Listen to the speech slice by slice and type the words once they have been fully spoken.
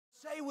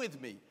with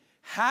me.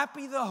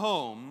 Happy the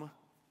home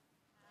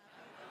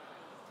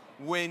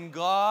when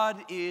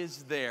God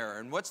is there.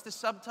 And what's the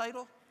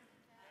subtitle?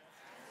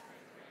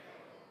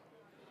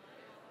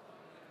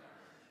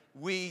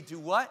 We do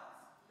what?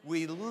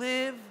 We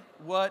live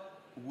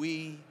what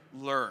we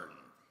learn.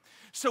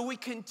 So we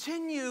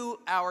continue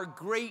our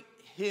great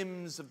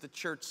hymns of the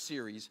church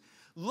series,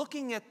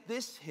 looking at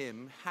this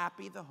hymn,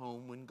 Happy the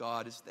Home When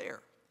God is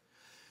There,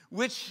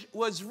 which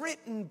was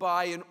written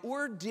by an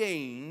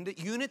ordained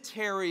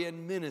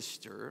Unitarian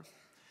minister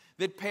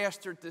that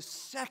pastored the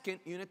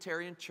Second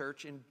Unitarian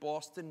Church in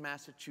Boston,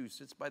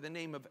 Massachusetts, by the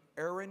name of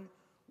Aaron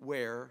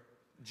Ware,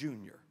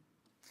 Jr.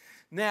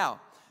 Now,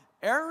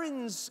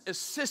 Aaron's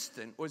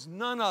assistant was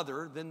none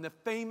other than the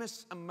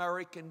famous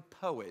American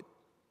poet,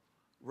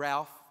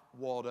 Ralph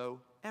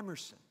Waldo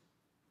Emerson.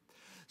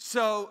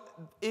 So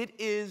it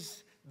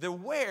is the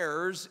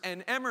Wares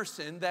and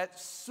Emerson that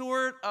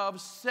sort of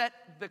set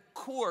the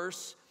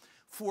course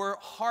for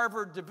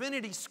Harvard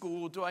Divinity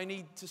School. Do I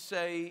need to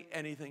say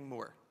anything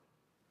more?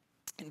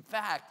 In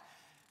fact,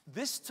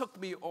 this took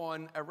me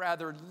on a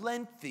rather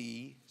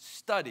lengthy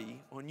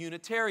study on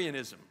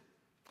Unitarianism,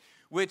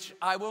 which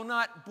I will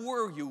not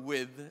bore you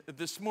with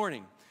this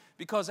morning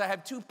because I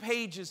have 2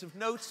 pages of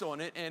notes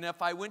on it, and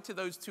if I went to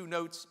those 2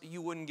 notes,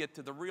 you wouldn't get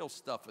to the real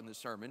stuff in the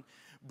sermon.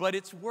 But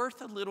it's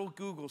worth a little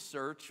Google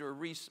search or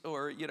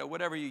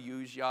whatever you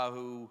use,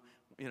 Yahoo,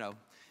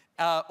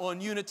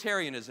 on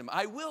Unitarianism.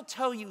 I will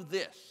tell you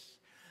this,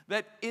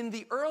 that in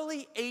the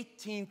early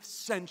 18th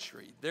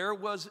century, there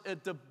was a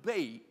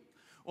debate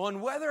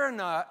on whether or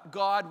not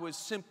God was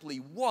simply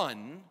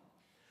one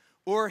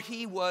or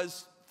he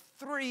was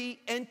 3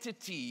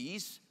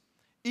 entities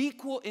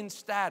equal in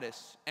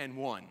status and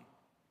one.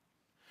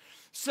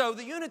 So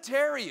the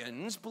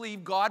Unitarians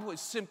believed God was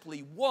simply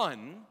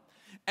one,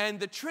 and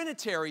the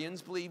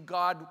Trinitarians believed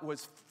God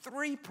was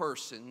 3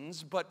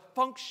 persons but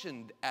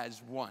functioned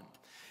as one.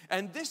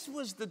 And this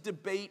was the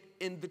debate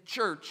in the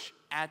church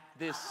at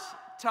this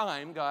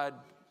time. God,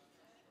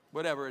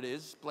 whatever it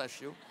is, bless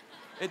you.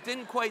 It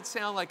didn't quite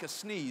sound like a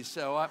sneeze,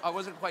 so I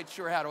wasn't quite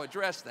sure how to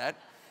address that.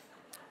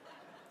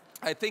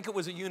 I think it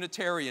was a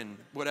Unitarian,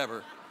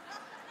 whatever.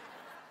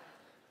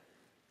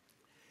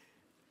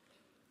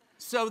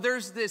 So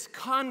there's this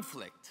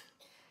conflict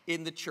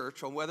in the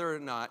church on whether or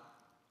not,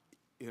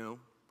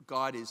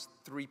 God is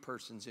 3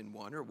 persons in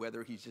one or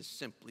whether he's just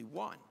simply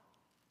one.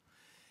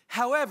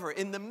 However,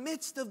 in the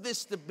midst of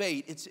this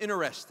debate, it's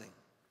interesting.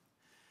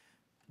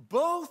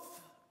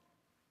 Both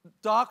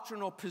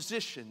doctrinal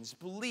positions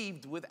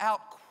believed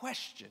without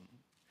question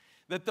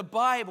that the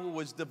Bible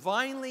was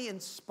divinely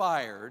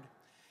inspired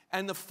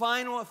and the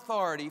final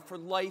authority for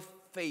life,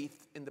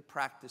 faith, and the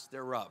practice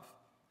thereof.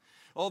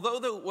 Although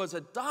there was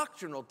a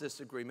doctrinal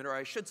disagreement, or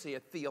I should say a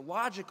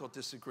theological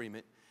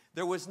disagreement,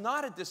 there was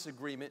not a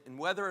disagreement in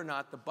whether or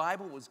not the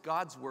Bible was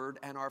God's word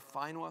and our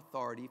final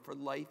authority for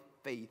life,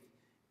 faith,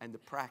 and the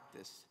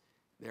practice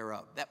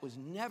thereof. That was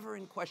never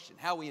in question.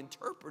 How we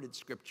interpreted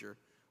Scripture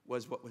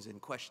was what was in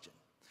question.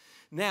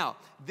 Now,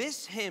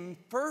 this hymn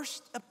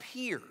first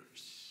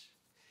appears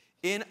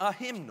in a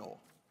hymnal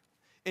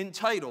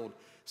entitled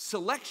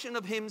Selection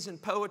of Hymns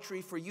and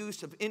Poetry for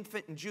Use of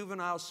Infant and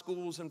Juvenile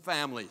Schools and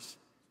Families.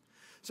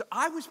 So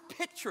I was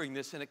picturing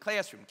this in a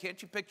classroom.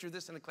 Can't you picture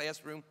this in a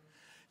classroom?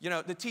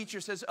 The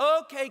teacher says,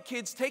 okay,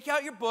 kids, take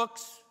out your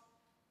books.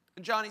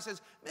 And Johnny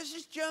says,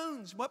 Mrs.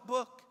 Jones, what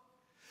book?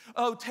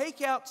 Oh,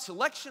 take out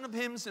Selection of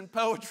Hymns and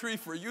Poetry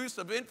for Use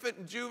of Infant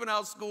and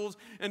Juvenile Schools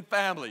and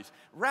Families.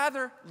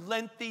 Rather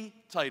lengthy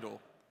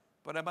title,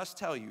 but I must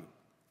tell you,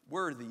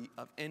 worthy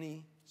of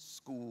any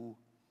school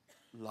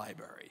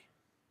library.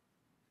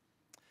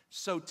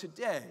 So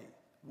today,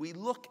 we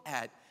look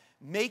at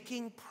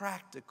making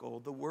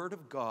practical the Word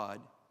of God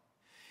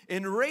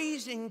in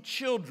raising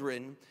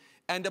children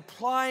and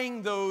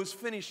applying those,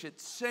 finish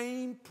it,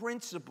 same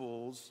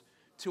principles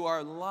to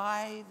our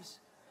lives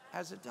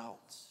as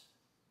adults.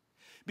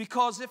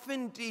 Because if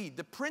indeed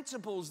the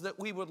principles that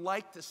we would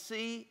like to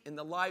see in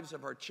the lives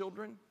of our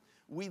children,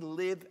 we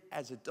live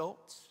as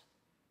adults,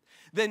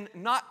 then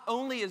not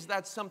only is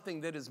that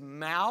something that is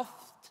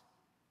mouthed,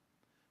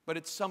 but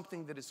it's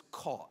something that is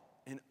caught.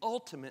 And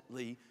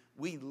ultimately,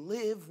 we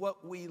live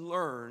what we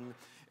learn,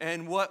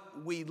 and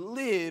what we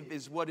live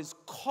is what is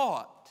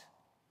caught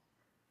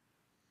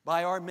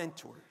by our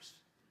mentors,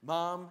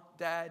 mom,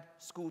 dad,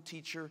 school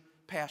teacher,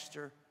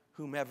 pastor,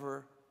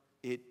 whomever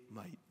it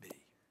might be.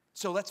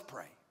 So let's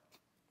pray.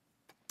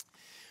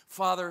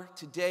 Father,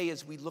 today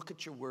as we look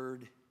at your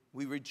word,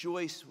 we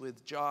rejoice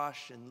with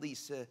Josh and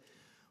Lisa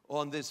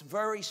on this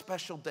very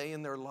special day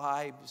in their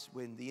lives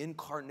when the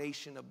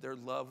incarnation of their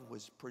love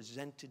was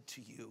presented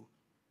to you.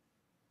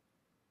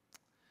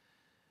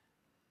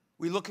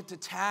 We look at the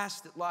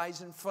task that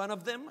lies in front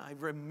of them. I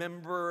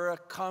remember a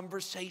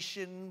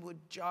conversation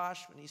with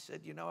Josh when he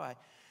said,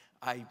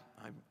 I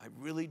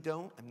really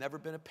don't. I've never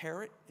been a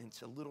parent, and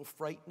it's a little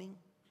frightening.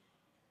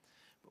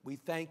 But we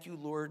thank you,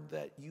 Lord,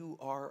 that you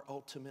are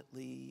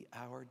ultimately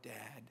our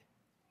dad.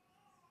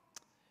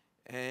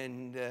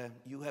 And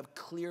you have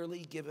clearly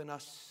given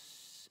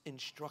us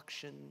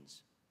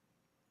instructions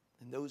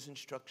and those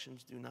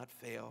instructions do not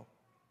fail.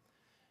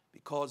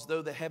 Because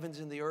though the heavens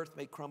and the earth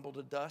may crumble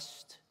to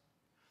dust,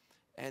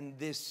 and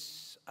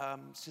this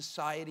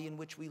society in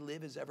which we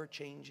live is ever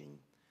changing,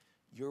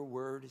 your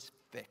word is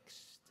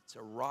fixed. It's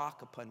a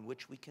rock upon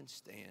which we can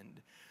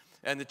stand.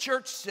 And the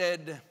church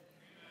said,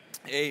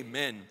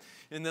 Amen.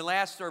 In the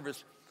last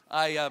service,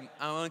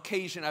 on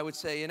occasion I would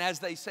say, and as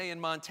they say in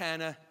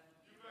Montana,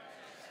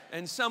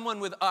 and someone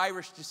with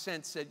Irish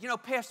descent said, you know,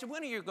 Pastor,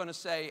 when are you going to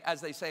say,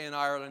 as they say in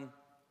Ireland?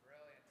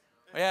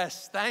 Brilliant.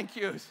 Yes, thank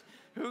you.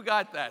 Who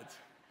got that?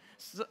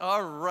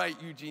 All right,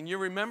 Eugene, you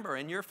remember,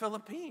 and you're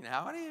Philippine.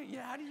 How do you,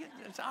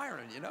 it's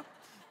Ireland, you know?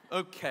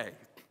 Okay.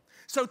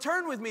 So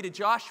turn with me to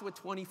Joshua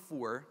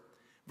 24,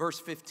 verse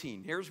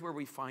 15. Here's where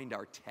we find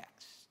our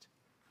text.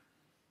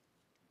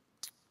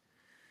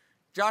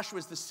 Joshua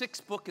is the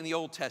 6th book in the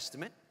Old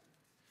Testament.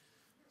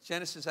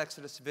 Genesis,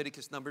 Exodus,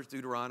 Leviticus, Numbers,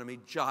 Deuteronomy,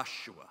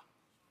 Joshua.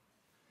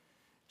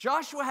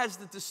 Joshua has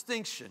the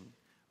distinction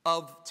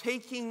of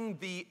taking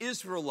the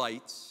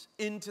Israelites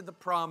into the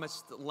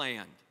promised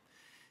land.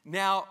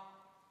 Now,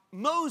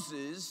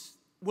 Moses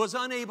was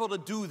unable to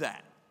do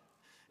that.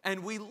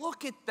 And we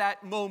look at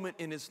that moment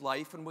in his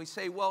life and we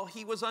say, well,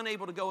 he was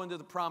unable to go into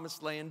the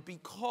promised land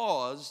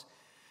because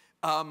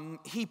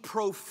he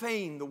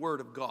profaned the word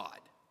of God.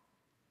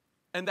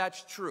 And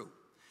that's true.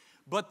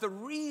 But the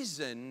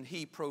reason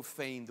he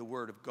profaned the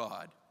word of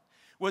God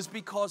was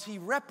because he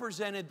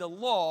represented the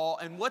law.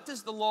 And what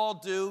does the law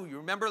do? You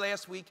remember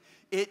last week?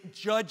 It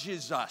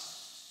judges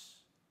us,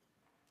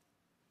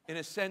 in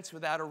a sense,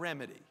 without a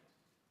remedy.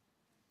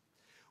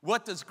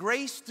 What does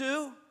grace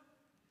do?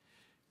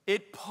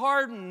 It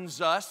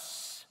pardons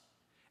us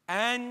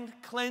and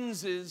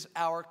cleanses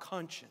our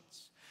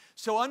conscience.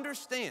 So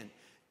understand,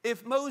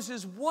 if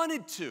Moses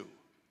wanted to,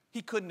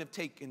 he couldn't have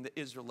taken the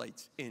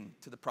Israelites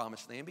into the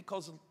promised land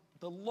because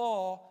the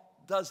law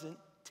doesn't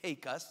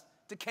take us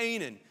to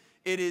Canaan.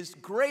 It is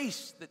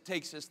grace that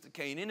takes us to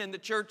Canaan, and the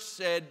church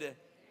said,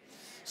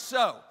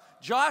 so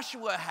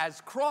Joshua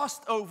has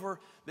crossed over,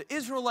 the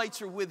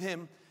Israelites are with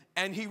him,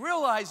 and he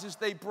realizes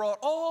they brought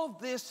all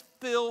this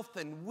filth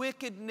and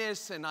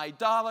wickedness and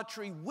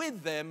idolatry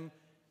with them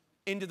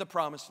into the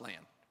promised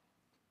land.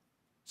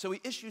 So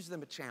he issues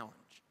them a challenge.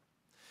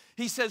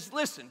 He says,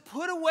 listen,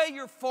 put away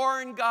your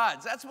foreign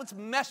gods. That's what's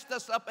messed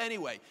us up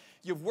anyway.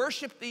 You've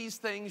worshiped these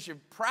things.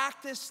 You've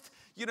practiced,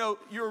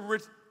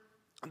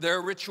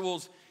 their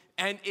rituals.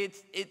 And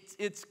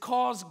it's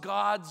caused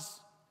God's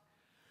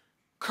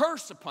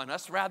curse upon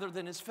us rather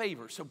than his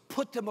favor. So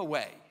put them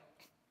away.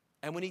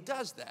 And when he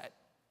does that,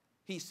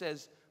 he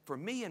says, for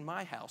me and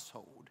my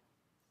household,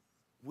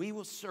 we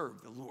will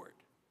serve the Lord.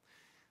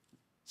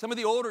 Some of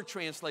the older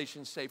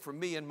translations say, for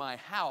me and my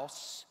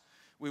house,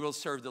 we will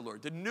serve the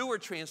Lord. The newer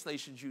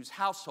translations use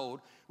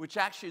household, which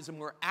actually is a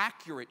more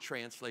accurate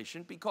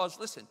translation because,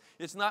 listen,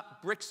 it's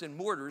not bricks and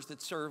mortars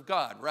that serve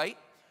God, right?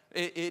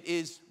 It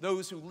is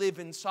those who live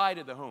inside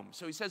of the home.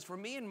 So he says, for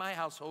me and my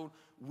household,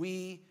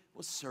 we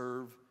will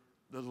serve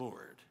the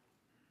Lord.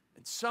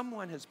 And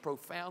someone has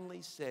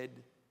profoundly said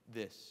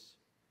this.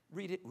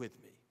 Read it with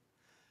me.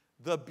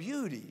 The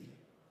beauty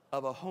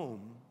of a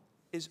home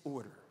is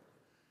order.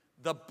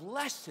 The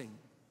blessing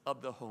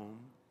of the home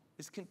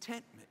is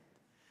contentment.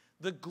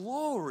 The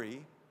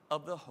glory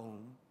of the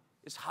home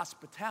is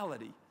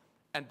hospitality.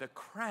 And the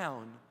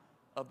crown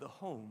of the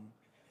home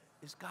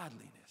is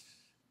godliness.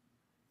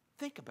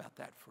 Think about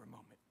that for a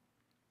moment.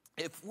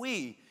 If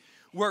we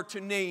were to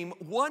name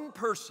one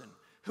person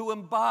who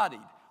embodied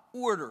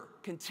order,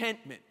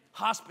 contentment,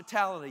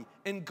 hospitality,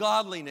 and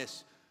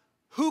godliness,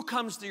 who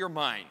comes to your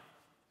mind?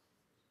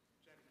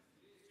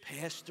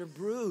 Pastor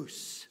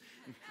Bruce.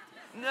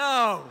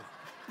 No.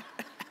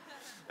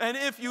 And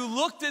if you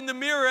looked in the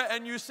mirror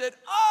and you said,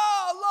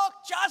 oh, look,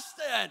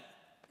 Justin.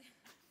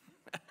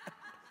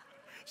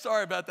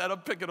 Sorry about that. I'm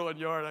picking on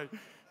you.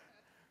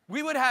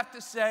 We would have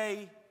to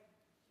say,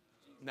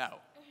 no.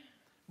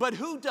 But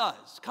who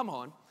does? Come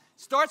on.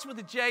 Starts with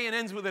a J and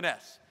ends with an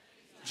S.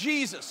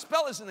 Jesus.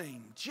 Spell his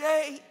name.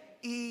 J-E-S-U-S.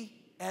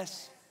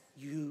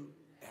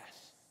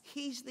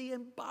 He's the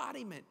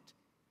embodiment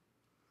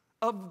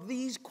of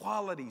these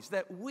qualities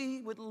that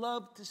we would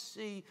love to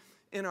see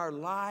in our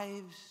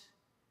lives,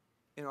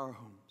 in our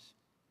homes.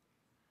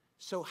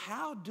 So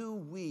how do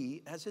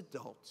we as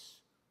adults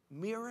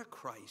mirror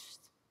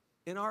Christ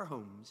in our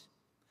homes?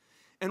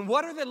 And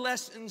what are the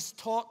lessons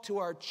taught to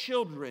our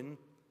children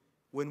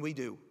when we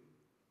do?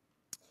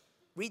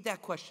 Read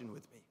that question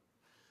with me.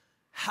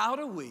 How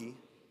do we,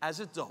 as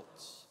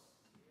adults,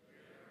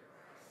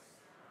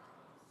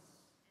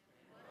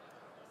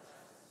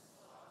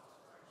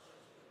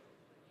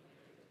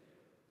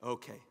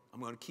 okay, I'm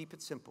going to keep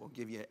it simple. I'll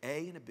give you an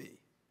A and a B.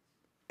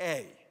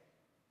 A,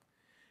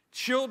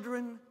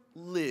 children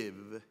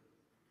live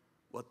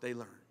what they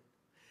learn.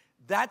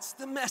 That's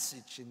the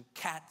message in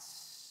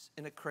Cats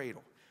in a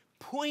Cradle.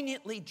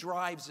 Poignantly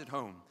drives it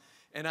home.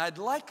 And I'd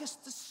like us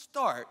to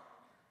start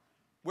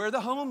where the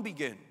home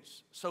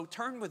begins. So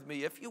turn with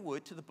me, if you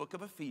would, to the book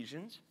of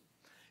Ephesians.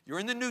 You're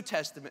in the New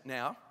Testament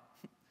now.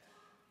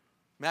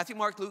 Matthew,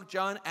 Mark, Luke,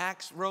 John,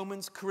 Acts,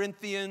 Romans,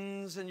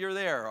 Corinthians, and you're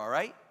there, all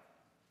right?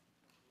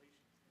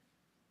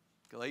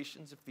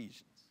 Galatians,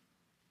 Ephesians.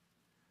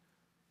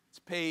 It's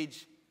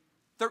page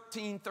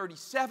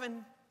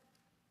 1337.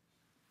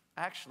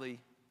 Actually,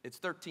 it's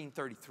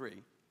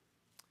 1333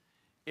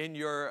 in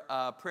your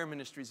Prayer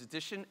Ministries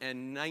edition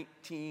and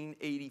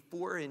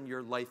 1984 in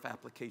your Life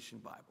Application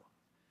Bible.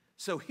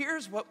 So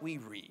here's what we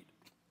read.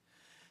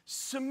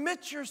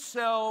 Submit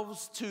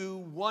yourselves to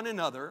one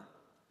another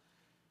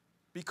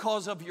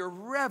because of your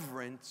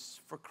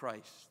reverence for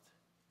Christ.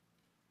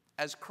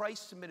 As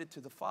Christ submitted to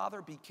the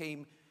Father,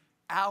 became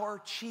our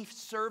chief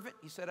servant.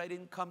 He said, I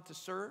didn't come to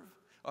serve,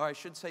 or I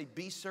should say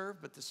be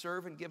served, but to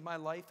serve and give my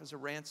life as a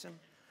ransom.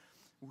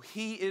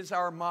 He is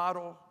our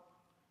model.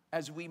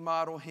 As we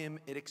model him,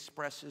 it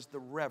expresses the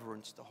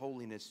reverence, the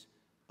holiness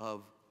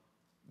of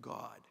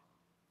God.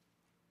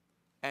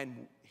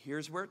 And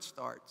here's where it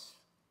starts.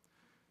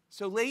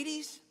 So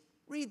ladies,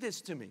 read this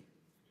to me.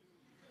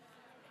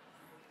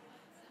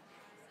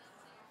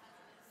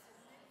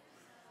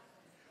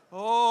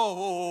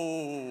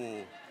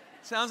 Oh,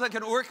 sounds like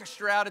an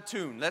orchestra out of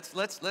tune.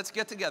 Let's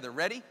get together.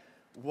 Ready?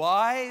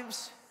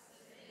 Wives.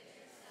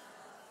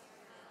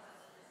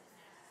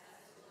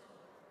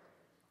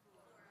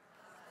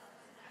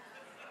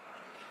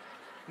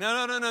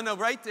 No.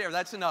 Right there.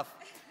 That's enough.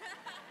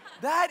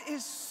 That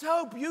is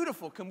so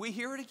beautiful. Can we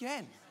hear it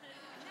again?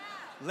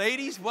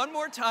 Ladies, one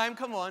more time.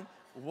 Come on.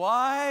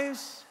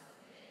 Wives.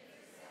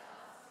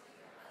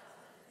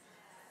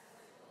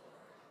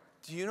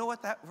 Do you know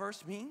what that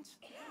verse means?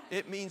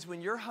 It means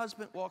when your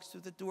husband walks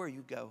through the door,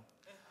 you go,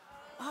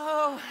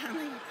 oh, I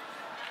mean,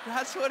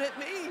 that's what it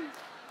means.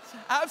 It's an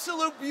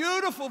absolute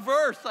beautiful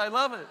verse. I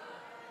love it.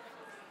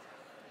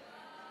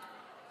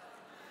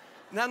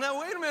 Now,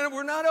 wait a minute.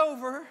 We're not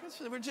over.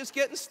 We're just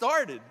getting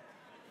started.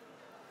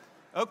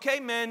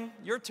 Okay, men,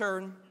 your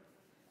turn.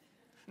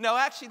 No,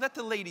 actually, let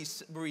the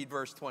ladies read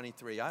verse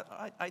 23.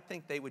 I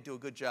think they would do a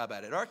good job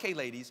at it. Okay,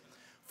 ladies.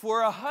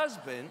 For a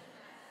husband...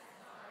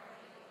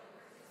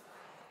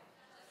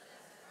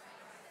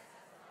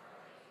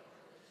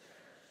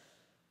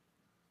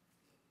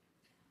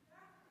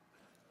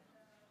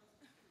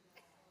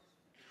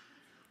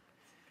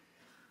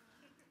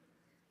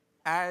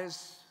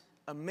 As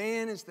a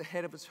man is the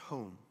head of his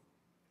home,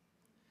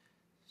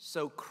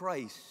 so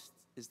Christ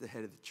is the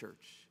head of the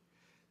church.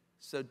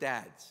 So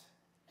dads,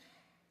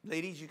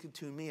 ladies, you can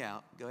tune me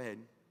out. Go ahead.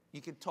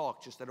 You can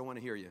talk, just I don't want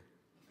to hear you.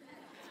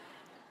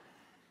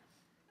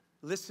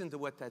 Listen to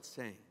what that's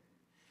saying.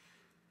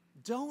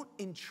 Don't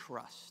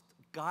entrust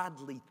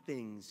godly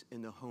things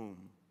in the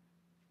home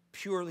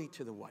purely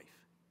to the wife.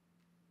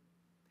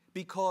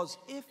 Because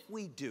if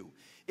we do,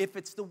 if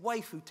it's the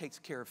wife who takes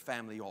care of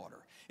family order,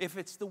 if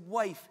it's the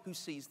wife who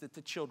sees that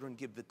the children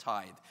give the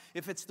tithe,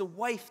 if it's the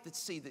wife that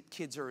sees that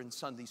kids are in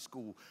Sunday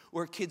school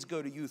or kids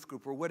go to youth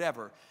group or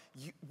whatever,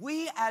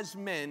 we as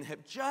men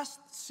have just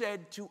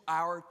said to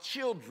our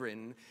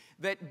children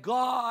that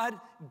God,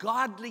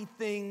 godly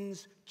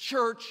things,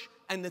 church,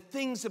 and the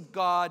things of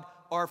God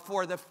are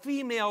for the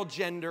female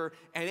gender,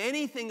 and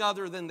anything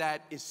other than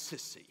that is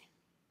sissy.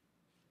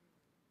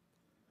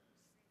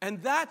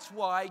 And that's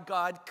why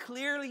God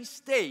clearly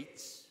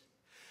states,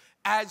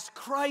 as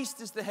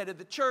Christ is the head of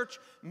the church,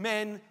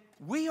 men,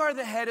 we are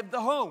the head of the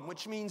home,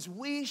 which means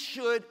we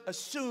should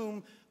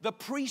assume the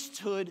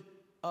priesthood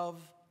of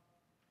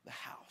the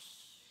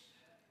house.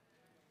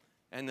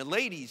 And the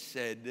ladies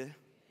said, amen.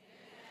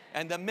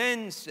 And the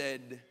men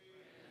said, amen.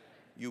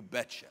 You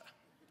betcha.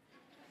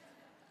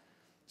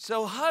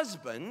 So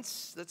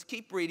husbands, let's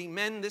keep reading.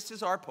 Men, this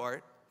is our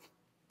part.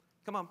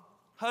 Come on.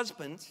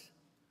 Husbands.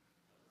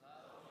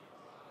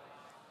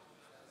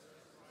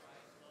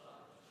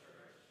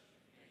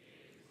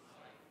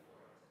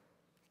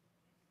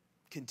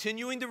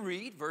 Continuing to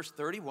read, verse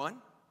 31.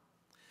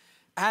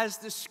 As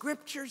the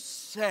scriptures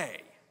say.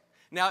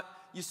 Now,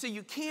 you see,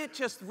 you can't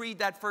just read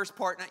that first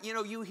part. Now, you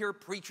know, you hear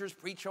preachers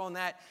preach on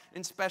that,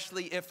 and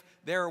especially if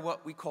they're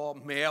what we call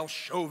male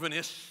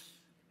chauvinists,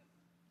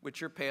 which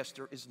your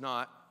pastor is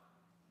not.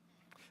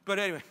 But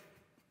anyway,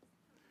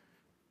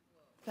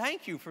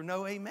 thank you for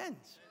no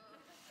amens.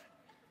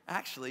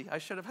 Actually, I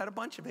should have had a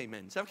bunch of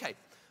amens. Okay,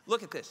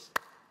 look at this.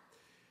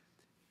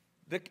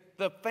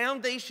 The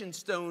foundation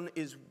stone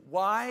is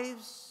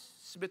wives,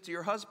 submit to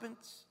your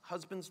husbands.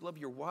 Husbands, love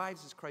your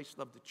wives as Christ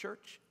loved the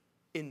church.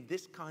 In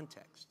this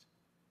context,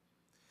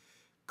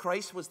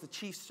 Christ was the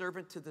chief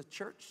servant to the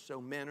church,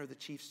 so men are the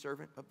chief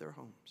servant of their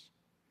homes.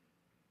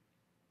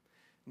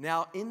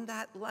 Now, in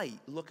that light,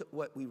 look at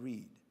what we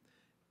read.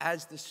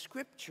 As the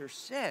scripture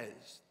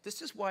says,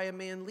 this is why a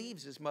man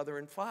leaves his mother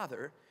and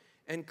father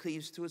and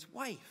cleaves to his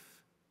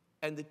wife,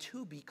 and the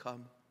two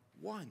become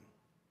one.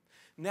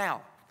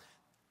 Now,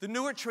 the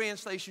newer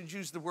translations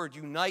use the word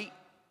unite.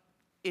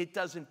 It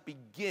doesn't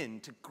begin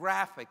to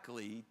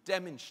graphically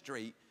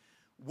demonstrate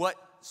what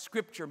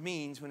Scripture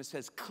means when it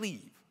says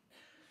cleave.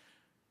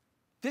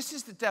 This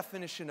is the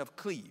definition of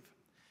cleave.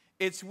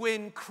 It's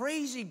when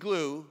crazy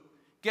glue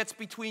gets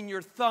between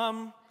your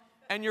thumb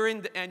and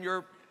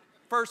your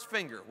first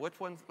finger. Which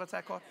one? What's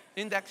that called?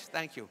 Index?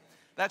 Thank you.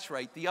 That's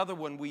right. The other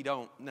one we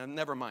don't. No,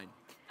 never mind.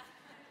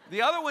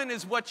 The other one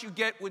is what you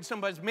get when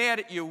somebody's mad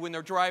at you when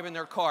they're driving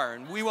their car,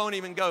 and we won't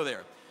even go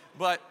there.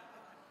 But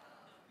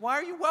why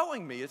are you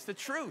woeing me? It's the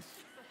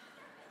truth.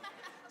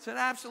 It's an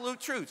absolute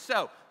truth.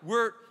 So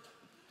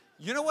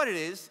you know what it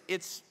is?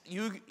 It's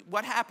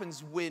what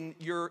happens when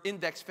your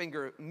index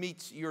finger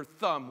meets your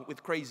thumb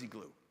with crazy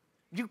glue.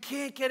 You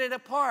can't get it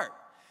apart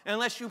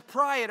unless you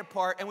pry it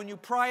apart. And when you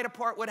pry it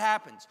apart, what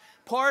happens?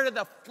 Part of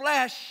the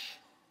flesh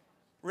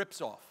rips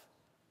off.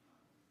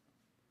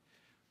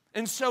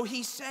 And so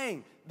he's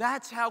saying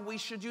that's how we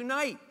should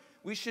unite.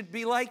 We should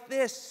be like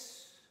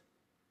this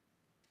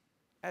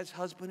as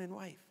husband and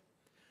wife.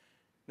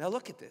 Now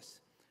look at this.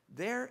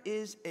 There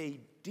is a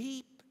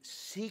deep,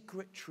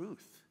 secret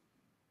truth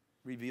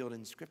revealed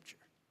in Scripture,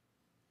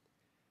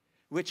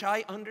 which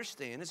I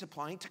understand is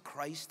applying to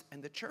Christ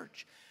and the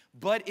church.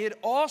 But it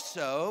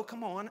also,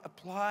 come on,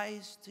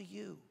 applies to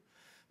you.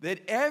 That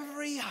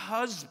every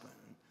husband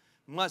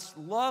must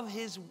love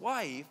his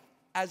wife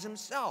as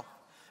himself.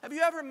 Have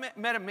you ever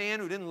met a man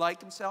who didn't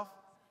like himself?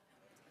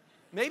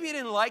 Maybe he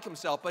didn't like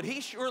himself, but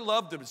he sure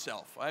loved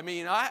himself. I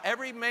mean,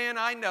 every man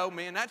I know,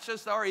 man, that's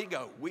just our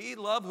ego. We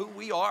love who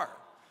we are.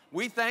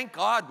 We thank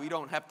God we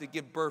don't have to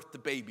give birth to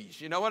babies.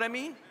 You know what I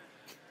mean?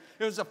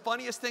 It was the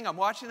funniest thing. I'm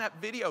watching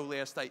that video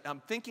last night.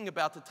 I'm thinking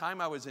about the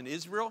time I was in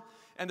Israel,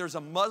 and there's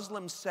a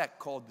Muslim sect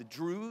called the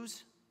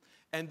Druze,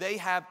 and they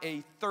have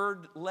a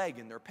third leg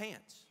in their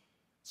pants.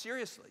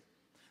 Seriously.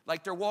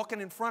 Like they're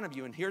walking in front of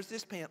you, and here's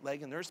this pant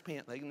leg, and there's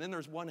pant leg, and then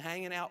there's one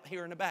hanging out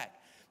here in the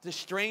back. The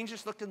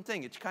strangest looking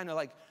thing. It kind of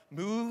like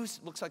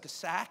moves, looks like a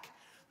sack,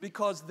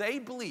 because they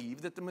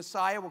believe that the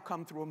Messiah will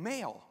come through a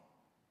male.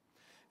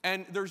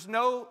 And there's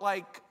no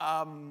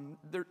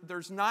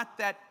there's not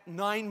that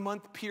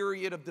 9-month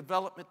period of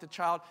development the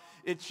child.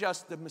 It's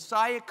just the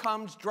Messiah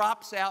comes,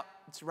 drops out,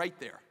 it's right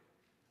there.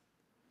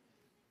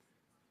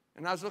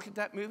 And I was looking at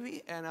that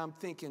movie, and I'm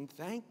thinking,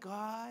 thank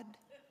God.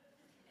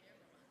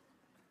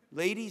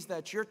 Ladies,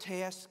 that's your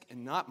task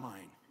and not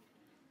mine.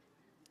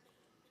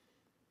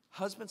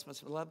 Husbands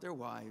must love their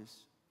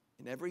wives,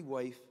 and every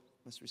wife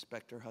must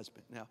respect her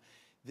husband. Now,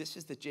 this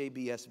is the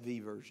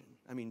JBSV version.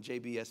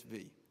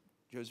 JBSV,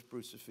 Joseph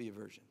Bruce Sofia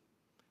version.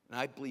 And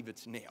I believe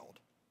it's nailed.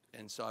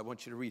 And so I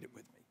want you to read it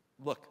with me.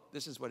 Look,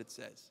 this is what it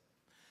says.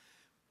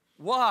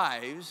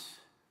 Wives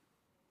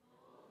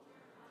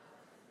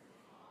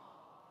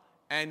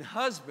and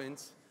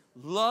husbands,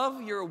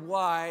 love your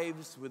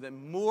wives with a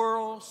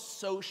moral,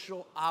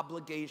 social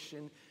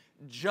obligation,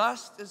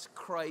 just as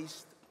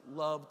Christ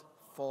loved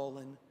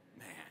fallen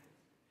man.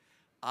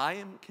 I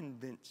am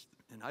convinced,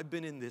 and I've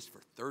been in this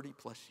for 30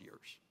 plus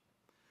years,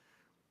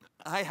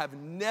 I have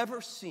never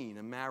seen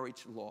a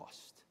marriage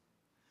lost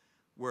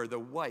where the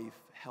wife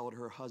held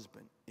her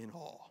husband in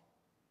awe.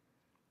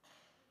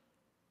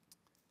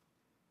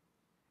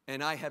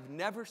 And I have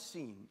never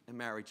seen a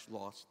marriage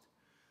lost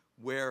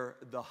where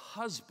the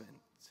husband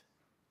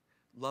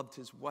loved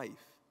his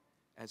wife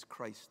as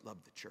Christ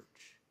loved the church.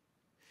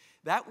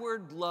 That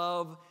word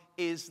love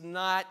is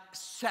not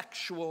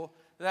sexual.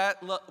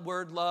 That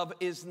word love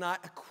is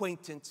not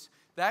acquaintance.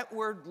 That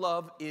word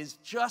love is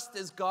just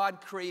as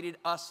God created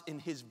us in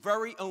his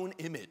very own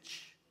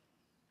image.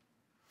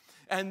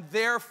 And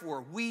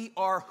therefore, we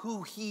are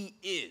who he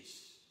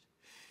is.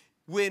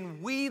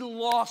 When we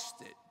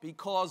lost it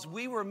because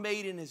we were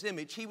made in his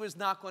image, he was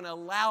not going to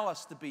allow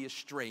us to be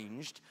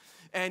estranged.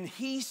 And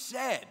he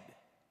said,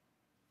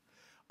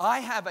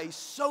 I have a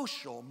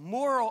social,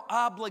 moral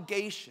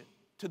obligation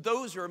to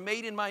those who are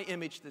made in my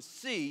image to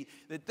see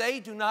that they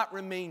do not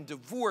remain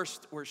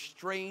divorced or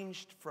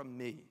estranged from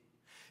me.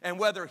 And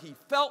whether he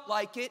felt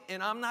like it,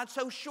 and I'm not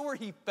so sure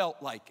he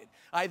felt like it.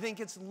 I think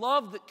it's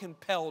love that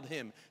compelled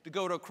him to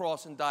go to a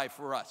cross and die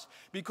for us.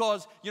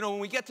 Because, when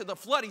we get to the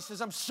flood, he says,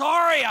 I'm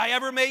sorry I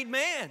ever made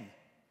man.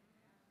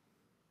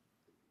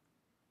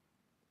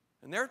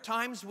 And there are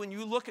times when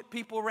you look at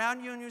people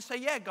around you and you say,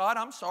 yeah, God,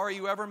 I'm sorry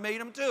you ever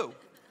made them too.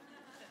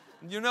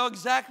 You know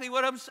exactly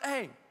what I'm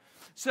saying.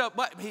 So,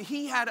 but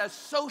he had a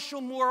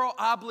social moral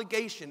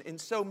obligation. And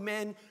so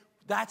men,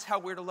 that's how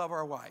we're to love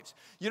our wives.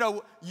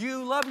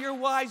 You love your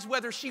wives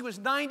whether she was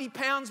 90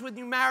 pounds when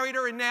you married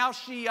her and now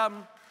she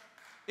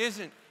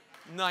isn't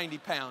 90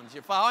 pounds.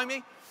 You following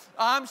me?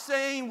 I'm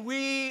saying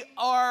we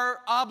are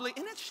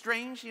obligated. Isn't it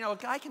strange? A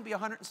guy can be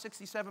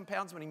 167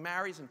 pounds when he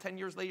marries and 10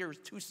 years later he's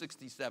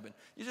 267.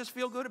 You just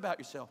feel good about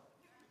yourself.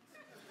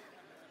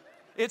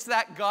 It's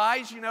that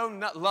guys,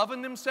 not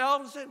loving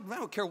themselves. I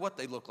don't care what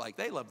they look like.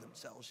 They love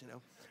themselves,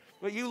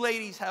 But you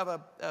ladies have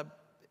a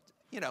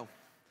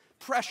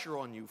pressure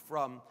on you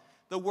from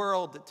the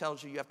world that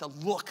tells you have to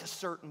look a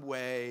certain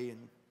way.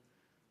 And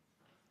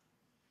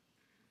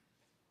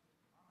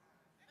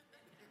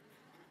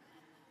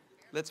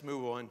let's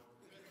move on.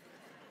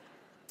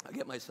 I'll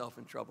get myself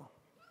in trouble.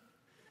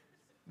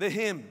 The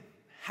hymn,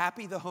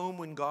 happy the home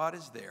when God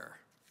is there,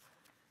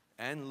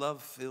 and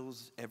love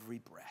fills every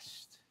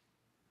breast.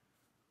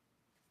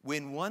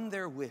 When one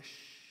their wish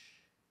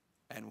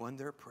and one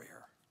their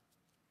prayer,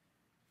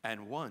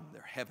 and won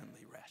their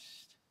heavenly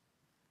rest.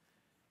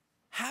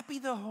 Happy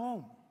the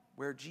home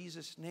where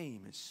Jesus'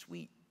 name is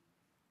sweet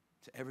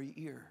to every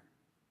ear,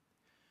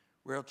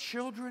 where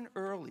children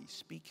early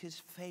speak his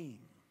fame,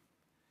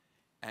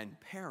 and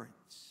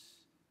parents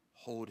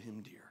hold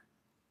him dear.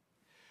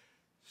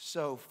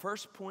 So,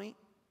 first point,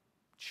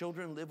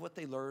 children live what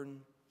they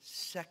learn.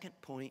 Second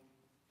point,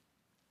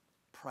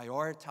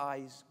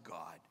 prioritize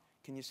God.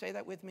 Can you say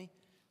that with me?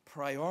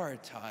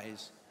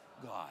 Prioritize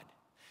God.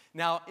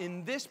 Now,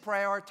 in this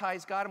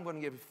prioritize God, I'm going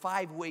to give you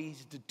 5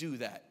 ways to do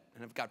that.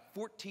 And I've got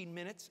 14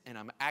 minutes, and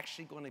I'm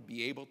actually going to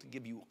be able to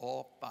give you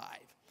all 5.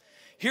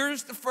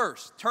 Here's the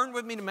first. Turn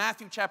with me to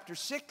Matthew chapter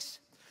 6.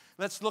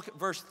 Let's look at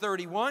verse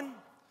 31.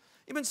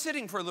 You've been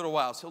sitting for a little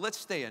while, so let's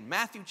stay in.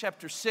 Matthew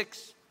chapter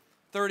 6,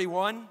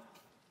 31.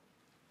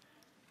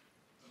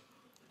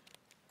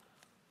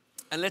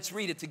 And let's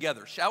read it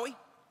together, shall we?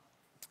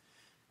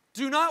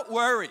 Do not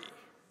worry,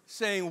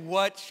 saying,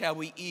 what shall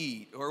we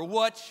eat? Or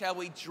what shall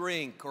we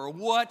drink? Or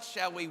what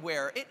shall we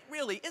wear? It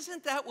really,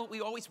 isn't that what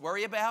we always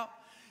worry about?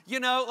 You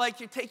know, like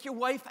you take your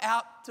wife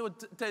out to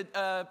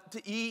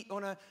eat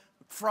on a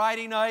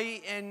Friday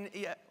night, and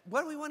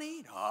what do we want to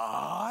eat? Oh,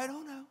 I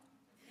don't know.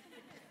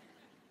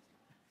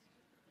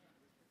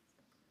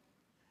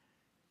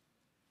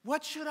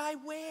 What should I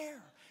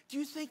wear? Do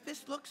you think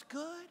this looks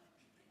good?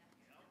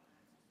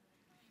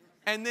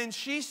 And then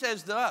she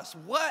says to us,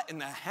 what in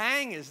the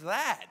hang is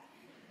that?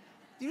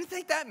 Do you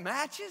think that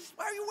matches?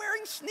 Why are you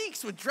wearing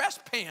sneaks with dress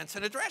pants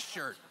and a dress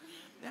shirt?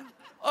 Yeah.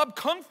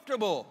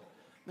 Uncomfortable.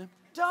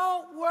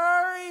 Don't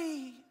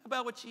worry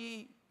about what you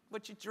eat,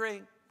 what you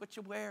drink, what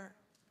you wear.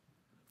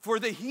 For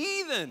the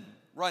heathen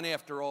run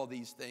after all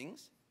these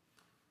things,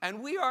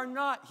 and we are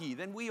not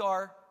heathen. We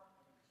are,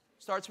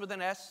 starts with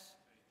an S,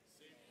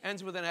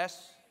 ends with an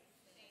S,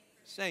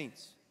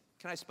 saints.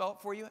 Can I spell it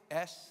for you?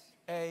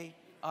 S-A-I-N-T-S.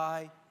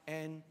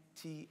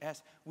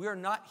 We are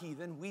not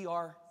heathen. We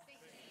are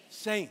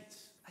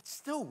saints. That's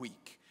still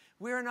weak.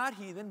 We are not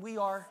heathen. We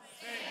are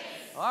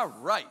saints. All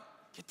right.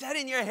 Get that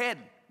in your head.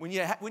 When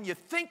you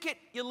think it,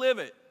 you live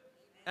it.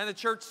 And the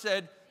church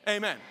said,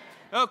 amen.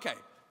 Okay.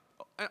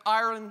 In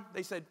Ireland,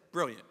 they said,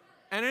 brilliant.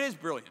 And it is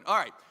brilliant. All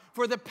right.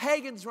 For the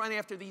pagans run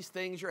after these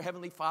things. Your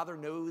heavenly Father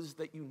knows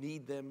that you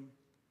need them.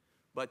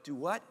 But do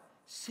what?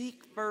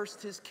 Seek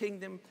first his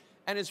kingdom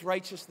and his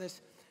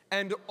righteousness.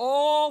 And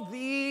all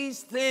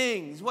these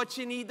things, what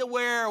you need to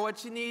wear,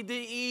 what you need to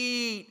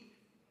eat,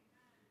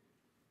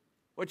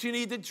 what you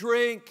need to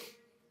drink,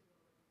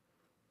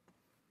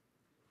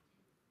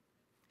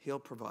 he'll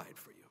provide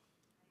for you.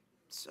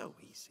 So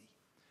easy.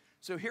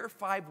 So here are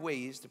 5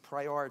 ways to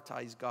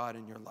prioritize God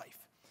in your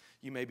life.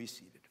 You may be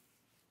seated.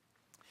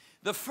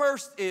 The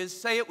first is,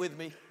 say it with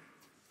me,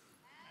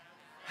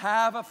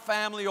 have a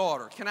family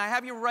order. Can I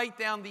have you write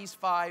down these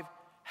 5?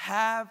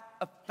 Have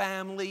a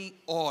family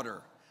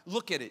order.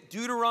 Look at it.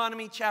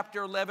 Deuteronomy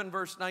chapter 11,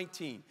 verse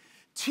 19.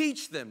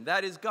 Teach them,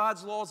 that is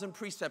God's laws and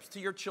precepts, to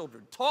your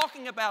children,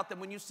 talking about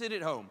them when you sit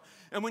at home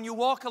and when you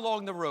walk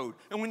along the road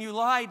and when you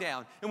lie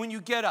down and when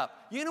you get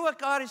up. You know what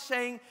God is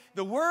saying?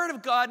 The word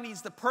of God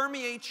needs to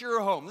permeate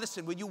your home.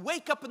 Listen, when you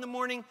wake up in the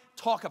morning,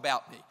 talk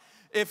about me.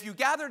 If you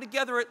gather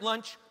together at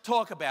lunch,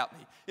 talk about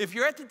me. If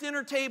you're at the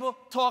dinner table,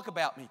 talk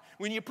about me.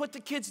 When you put the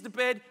kids to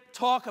bed,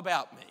 talk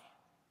about me.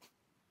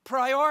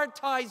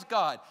 Prioritize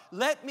God.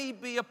 Let me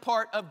be a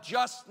part of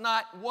just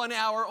not 1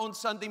 hour on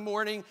Sunday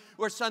morning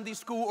or Sunday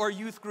school or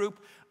youth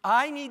group.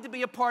 I need to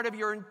be a part of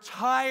your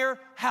entire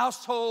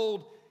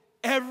household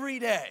every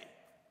day.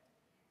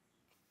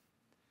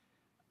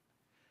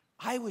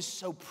 I was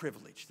so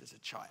privileged as a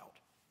child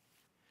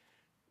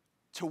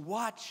to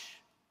watch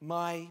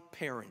my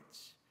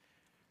parents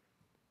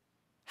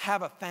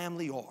have a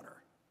family order.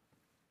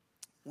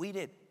 We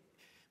did.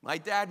 My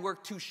dad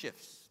worked 2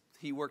 shifts.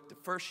 He worked the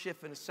first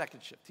shift and the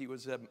second shift. He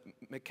was a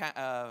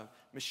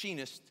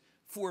machinist,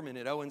 foreman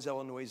at Owens,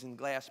 Illinois in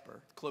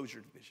Gloucester,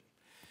 closure division.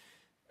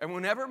 And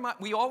whenever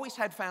we always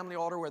had family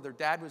order, whether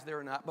Dad was there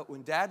or not, but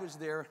when Dad was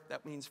there,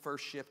 that means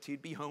first shift.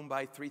 He'd be home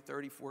by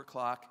 3:30, 4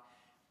 o'clock,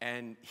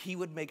 and he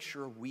would make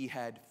sure we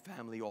had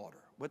family order.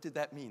 What did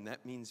that mean?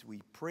 That means we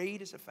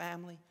prayed as a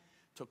family,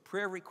 took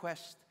prayer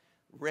requests,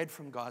 read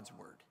from God's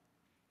word.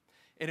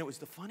 And it was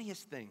the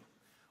funniest thing.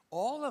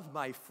 All of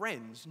my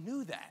friends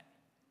knew that.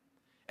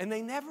 And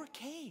they never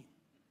came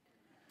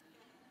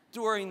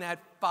during that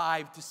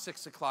 5 to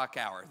 6 o'clock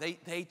hour.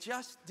 They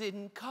just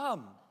didn't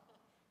come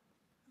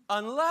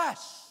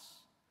unless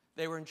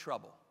they were in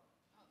trouble.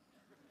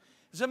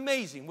 It's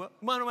amazing.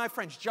 One of my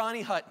friends,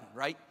 Johnny Hutton,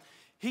 right?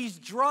 He's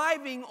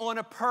driving on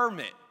a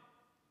permit.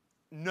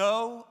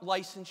 No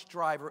licensed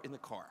driver in the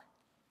car.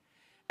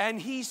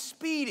 And he's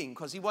speeding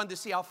because he wanted to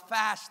see how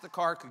fast the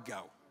car could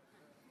go.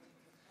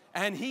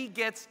 And he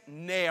gets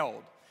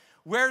nailed.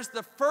 Where's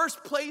the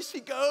first place he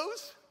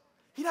goes?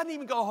 He doesn't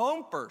even go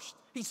home first.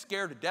 He's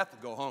scared to death to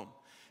go home.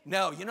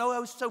 No, you know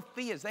those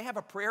Sofias, they have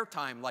a prayer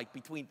time like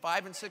between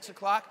 5 and 6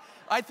 o'clock.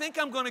 I think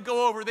I'm going to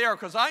go over there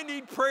because I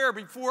need prayer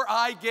before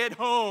I get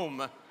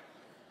home. And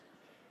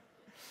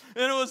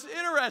it was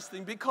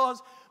interesting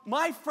because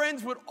my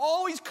friends would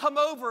always come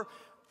over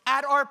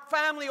at our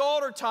family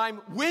altar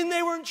time when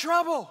they were in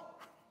trouble.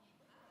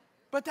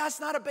 But that's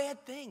not a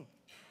bad thing,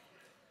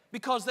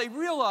 because they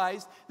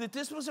realized that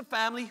this was a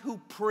family who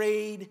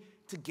prayed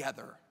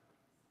together.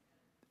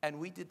 And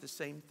we did the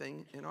same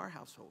thing in our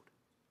household.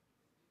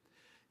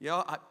 You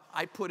know,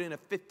 I put in a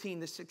 15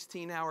 to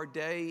 16 hour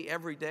day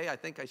every day. I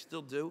think I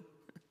still do.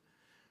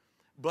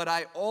 But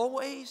there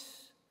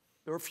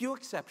were a few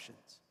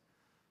exceptions,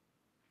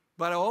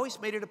 but I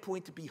always made it a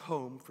point to be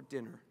home for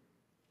dinner.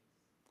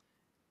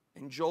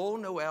 And Joel,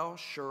 Noel,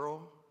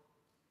 Cheryl,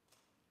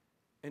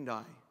 and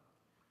I,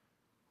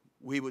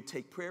 we would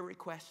take prayer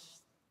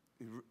requests.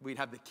 We'd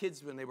have the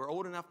kids, when they were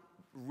old enough,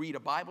 read a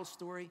Bible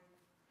story.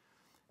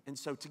 And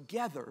so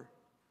together,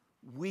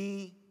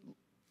 we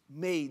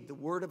made the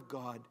Word of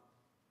God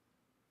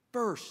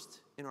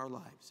first in our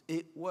lives.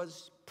 It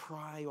was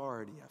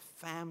priority, a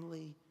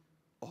family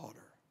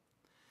altar.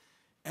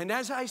 And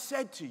as I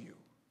said to you,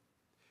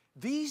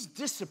 these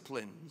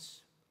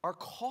disciplines are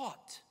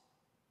caught.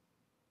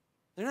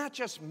 They're not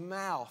just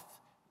mouth,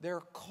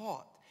 they're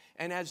caught.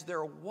 And as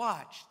they're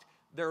watched,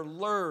 they're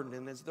learned,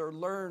 and as they're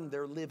learned,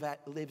 they're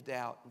lived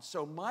out. And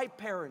so my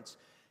parents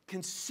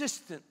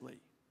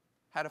consistently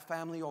had a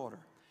family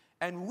altar,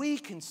 and we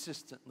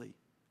consistently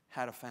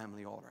had a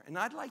family altar. And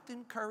I'd like to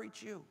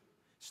encourage you,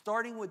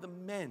 starting with the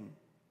men,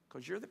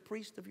 because you're the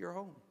priest of your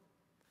home,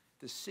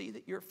 to see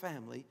that your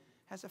family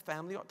has a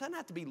family altar. It doesn't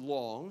have to be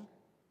long,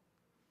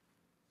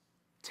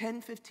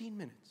 10, 15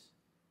 minutes.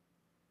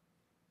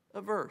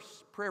 A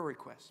verse, prayer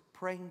request,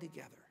 praying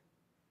together.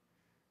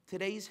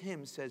 Today's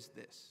hymn says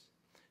this.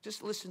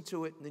 Just listen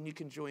to it, and then you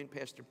can join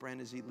Pastor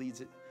Brent as he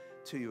leads it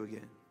to you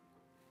again.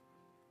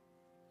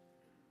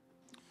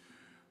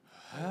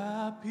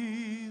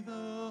 Happy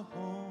the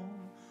home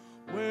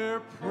where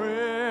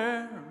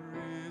prayer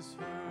is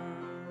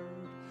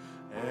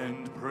heard,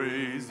 and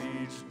praise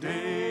each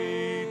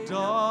day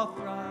doth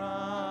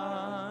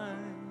rise,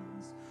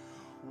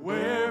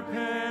 where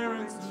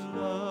parents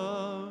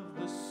love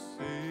the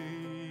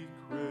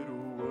sacred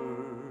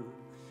word,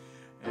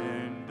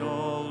 and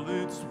all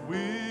its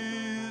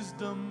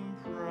wisdom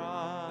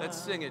prize. Let's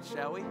sing it,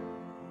 shall we?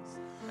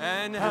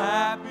 And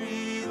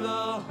happy the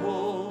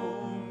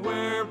home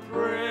where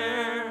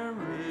prayer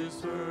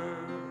is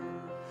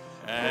heard,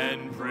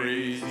 and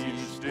praise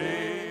each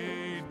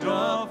day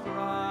doth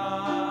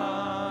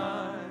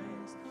rise,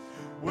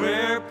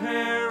 where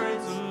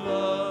parents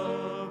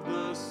love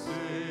the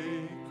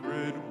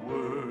sacred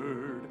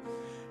word,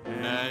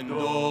 and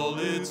all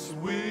its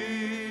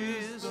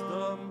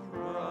wisdom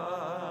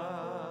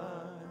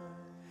prize.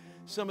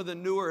 Some of the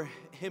newer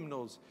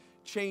hymnals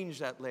change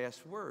that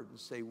last word and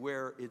say,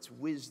 where its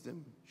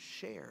wisdom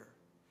share.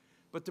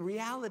 But the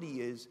reality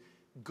is,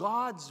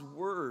 God's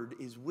word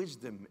is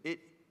wisdom. It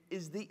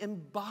is the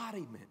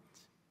embodiment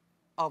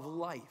of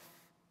life.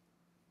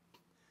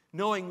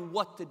 Knowing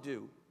what to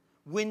do,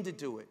 when to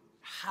do it,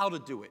 how to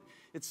do it.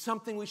 It's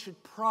something we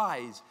should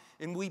prize,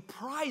 and we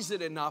prize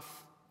it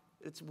enough,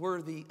 it's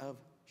worthy of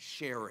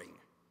sharing.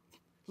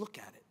 Look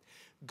at it.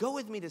 Go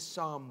with me to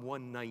Psalm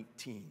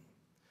 119.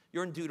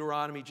 You're in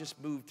Deuteronomy,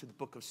 just moved to the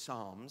book of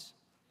Psalms.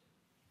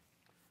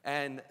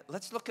 And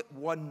let's look at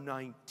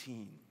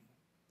 119.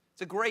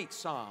 It's a great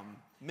psalm.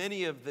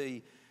 Many of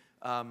the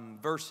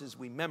verses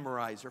we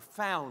memorize are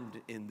found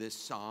in this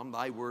psalm.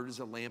 Thy word is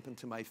a lamp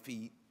unto my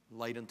feet,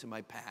 light unto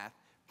my path.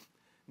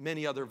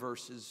 Many other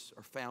verses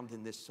are found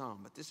in this psalm,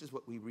 but this is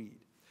what we read.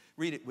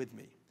 Read it with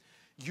me.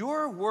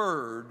 Your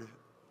word,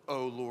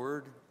 O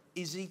Lord,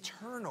 is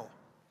eternal.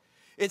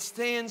 It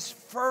stands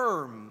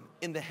firm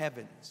in the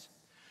heavens.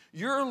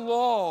 Your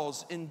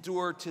laws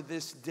endure to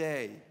this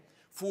day,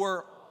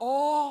 for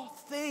all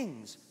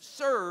things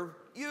serve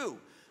you.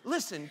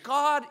 Listen,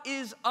 God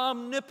is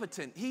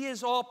omnipotent. He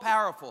is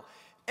all-powerful.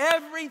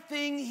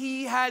 Everything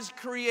he has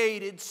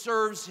created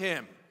serves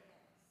him.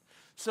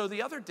 So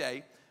the other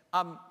day,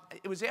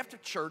 it was after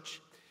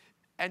church,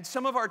 and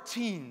some of our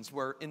teens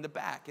were in the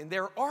back, and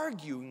they're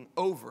arguing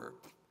over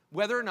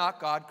whether or not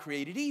God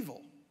created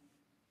evil.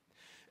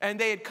 And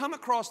they had come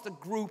across the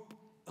group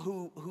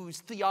whose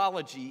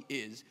theology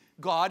is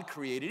God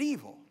created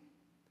evil.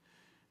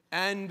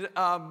 And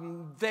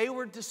they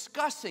were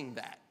discussing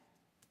that.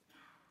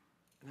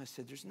 And I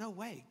said, there's no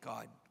way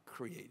God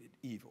created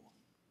evil.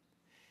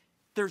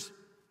 There's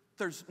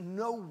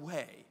no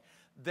way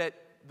that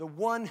the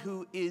one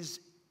who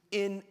is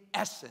in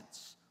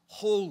essence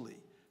holy,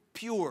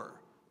 pure,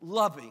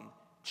 loving,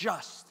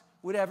 just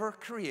would ever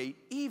create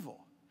evil.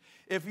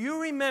 If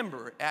you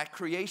remember at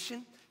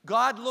creation,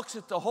 God looks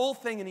at the whole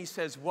thing and he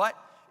says, what?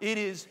 It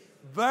is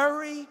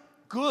very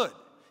good.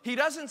 He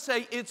doesn't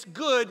say it's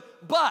good,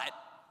 but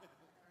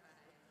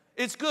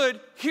it's good.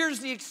 Here's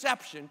the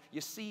exception. You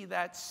see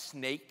that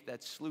snake,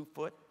 that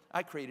slewfoot?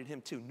 I created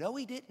him too. No,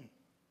 he didn't.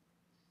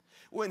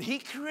 When he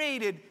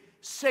created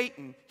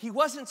Satan, he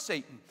wasn't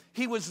Satan.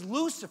 He was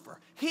Lucifer.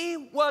 He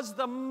was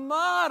the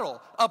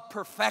model of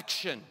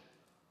perfection.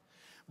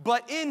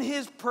 But in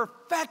his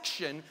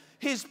perfection,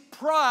 his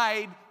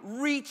pride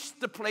reached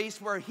the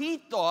place where he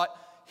thought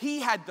he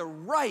had the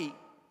right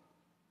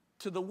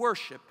to the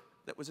worship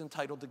that was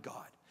entitled to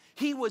God.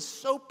 He was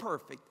so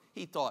perfect,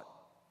 he thought,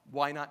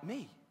 why not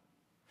me?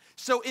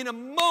 So in a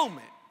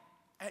moment,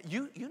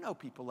 you know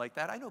people like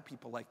that. I know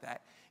people like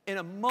that. In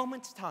a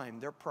moment's time,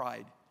 their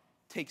pride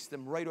takes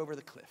them right over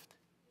the cliff.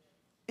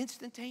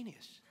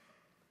 Instantaneous.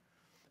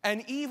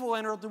 And evil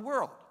entered the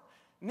world.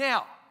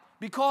 Now,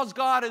 because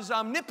God is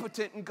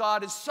omnipotent and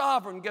God is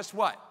sovereign, guess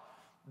what?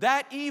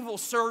 That evil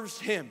serves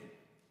him.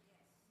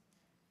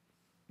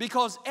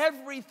 Because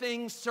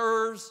everything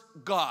serves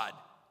God.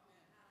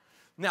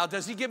 Now,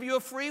 does he give you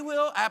a free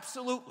will?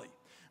 Absolutely.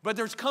 But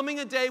there's coming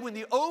a day when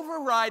the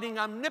overriding,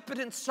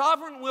 omnipotent,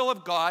 sovereign will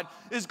of God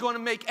is going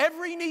to make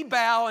every knee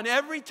bow and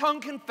every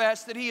tongue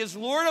confess that he is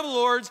Lord of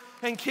lords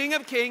and King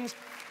of kings,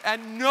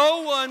 and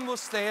no one will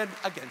stand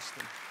against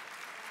him.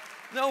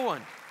 No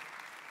one.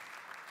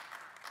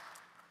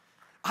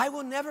 I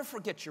will never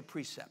forget your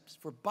precepts,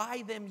 for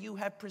by them you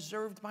have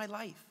preserved my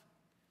life.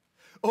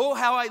 Oh,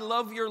 how I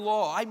love your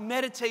law. I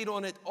meditate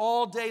on it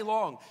all day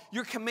long.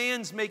 Your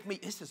commands make me,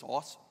 this is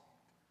awesome.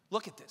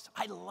 Look at this.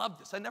 I love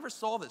this. I never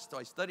saw this till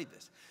I studied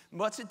this.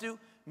 What's it do?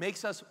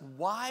 Makes us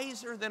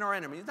wiser than our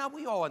enemies. Now,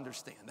 we all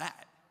understand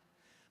that.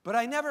 But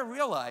I never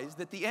realized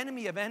that the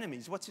enemy of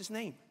enemies, what's his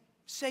name?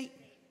 Satan.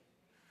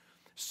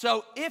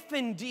 So if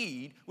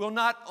indeed we'll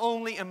not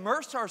only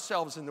immerse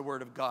ourselves in the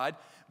Word of God,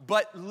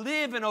 but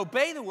live and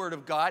obey the Word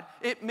of God,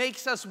 it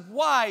makes us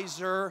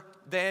wiser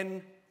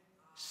than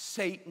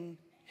Satan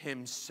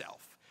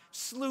himself.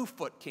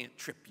 Slewfoot can't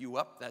trip you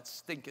up, that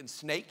stinking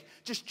snake.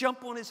 Just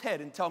jump on his head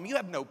and tell him you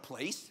have no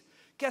place.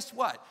 Guess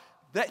what?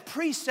 The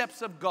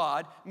precepts of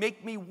God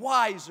make me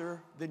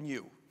wiser than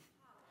you.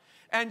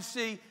 And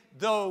see,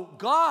 though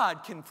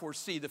God can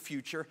foresee the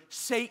future,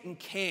 Satan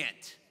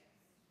can't.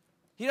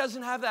 He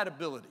doesn't have that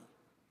ability.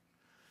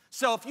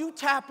 So if you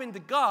tap into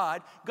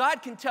God,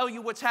 God can tell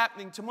you what's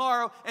happening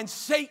tomorrow, and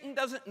Satan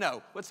doesn't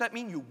know. What's that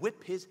mean? You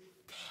whip his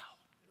tail.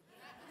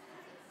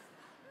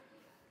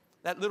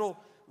 That little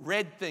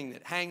red thing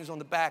that hangs on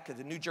the back of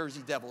the New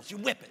Jersey Devils. You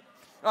whip it.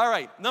 All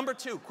right, number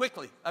 2,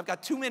 quickly. I've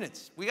got 2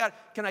 minutes.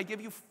 Can I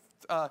give you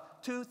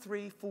 2,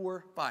 3,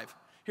 4, 5?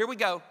 Here we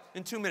go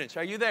in 2 minutes.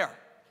 Are you there?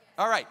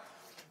 All right.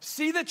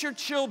 See that your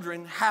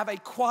children have a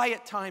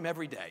quiet time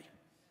every day.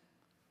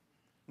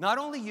 Not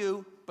only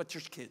you, but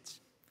your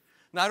kids.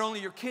 Not only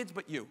your kids,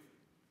 but you.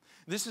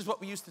 This is what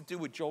we used to do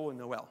with Joel and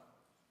Noel.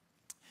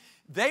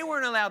 They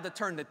weren't allowed to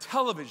turn the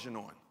television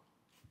on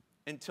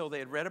until they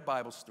had read a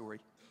Bible story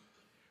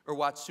or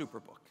watch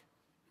Superbook.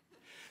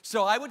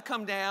 So I would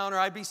come down, or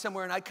I'd be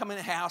somewhere, and I'd come in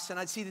the house, and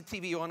I'd see the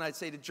TV on, and I'd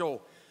say to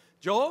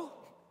Joel,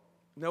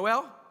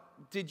 Noel,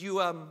 did you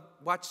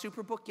watch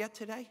Superbook yet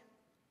today?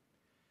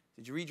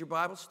 Did you read your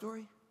Bible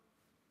story?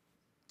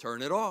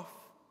 Turn it off.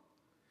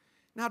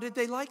 Now, did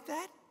they like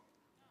that?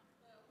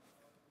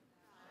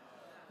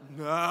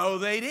 No,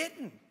 they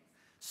didn't.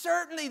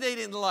 Certainly they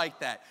didn't like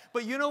that.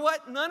 But you know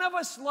what? None of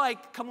us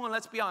like, come on,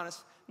 let's be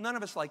honest, none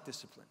of us like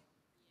discipline.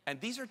 And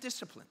these are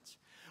disciplines.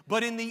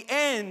 But in the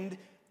end,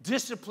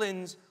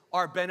 disciplines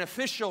are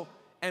beneficial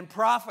and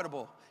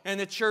profitable. And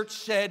the church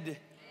said, amen.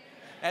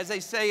 As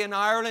they say in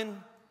Ireland,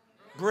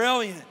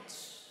 brilliant.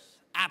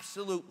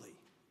 Absolutely.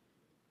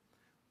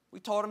 We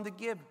taught them to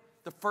give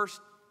the first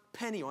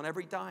penny on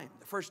every dime,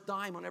 the first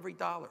dime on every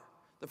dollar,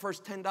 the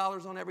first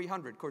 $10 on every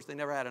 100. Of course, they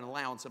never had an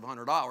allowance of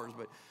 $100,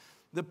 but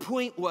the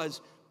point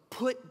was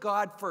put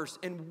God first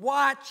and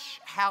watch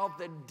how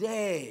the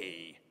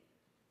day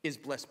is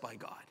blessed by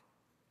God.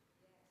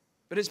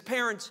 But as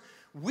parents,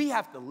 we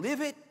have to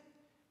live it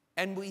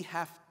and we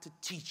have to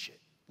teach it.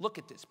 Look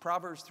at this,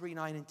 Proverbs 3,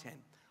 9, and 10.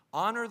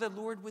 Honor the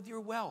Lord with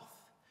your wealth,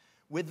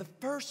 with the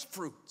first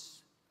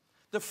fruits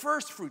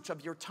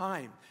of your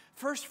time,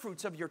 first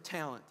fruits of your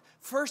talent,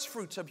 first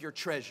fruits of your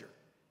treasure,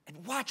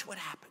 and watch what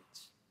happens.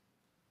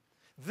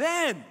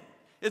 Then,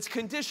 it's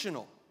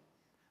conditional.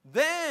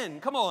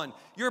 Then, come on,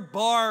 your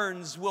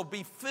barns will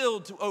be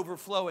filled to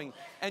overflowing,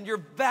 and your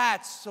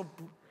vats will...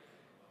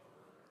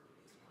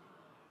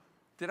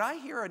 Did I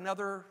hear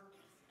another?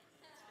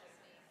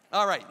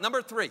 All right,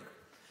 number 3.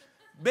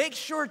 Make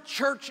sure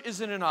church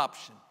isn't an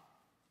option.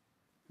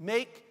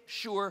 Make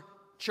sure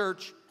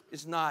church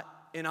is not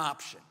an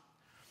option.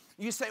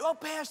 You say, oh,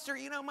 Pastor,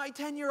 my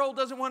 10-year-old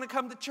doesn't want to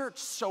come to church.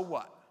 So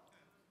what?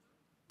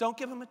 Don't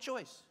give him a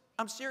choice.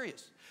 I'm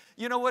serious.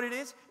 You know what it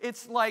is?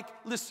 It's like,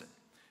 listen,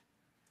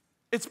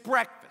 it's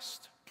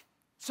breakfast.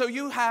 So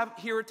you have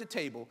here at the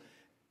table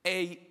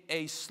a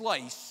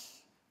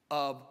slice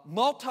of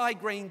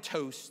multi-grain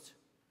toast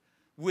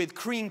with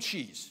cream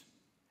cheese,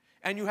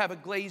 and you have a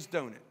glazed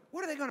donut.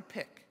 What are they going to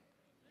pick?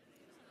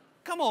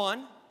 Come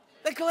on,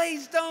 the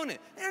glazed donut.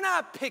 They're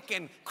not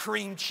picking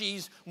cream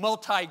cheese,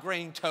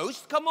 multi-grain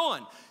toast. Come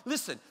on.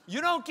 Listen,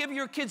 you don't give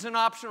your kids an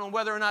option on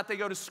whether or not they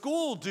go to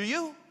school, do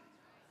you?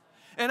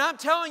 And I'm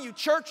telling you,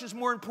 church is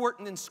more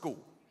important than school.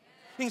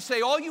 You can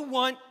say all you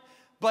want,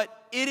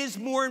 but it is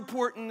more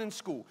important than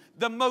school.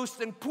 The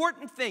most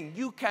important thing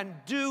you can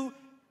do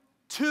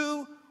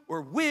to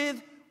or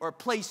with or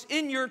place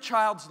in your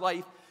child's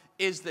life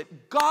is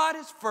that God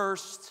is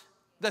first,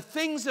 the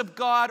things of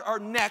God are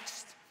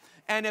next,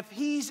 And if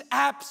he's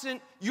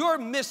absent, you're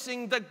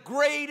missing the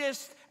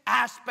greatest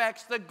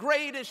aspects, the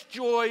greatest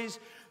joys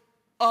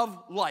of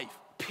life,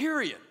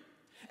 period.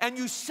 And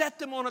you set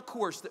them on a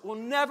course that will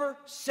never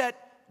set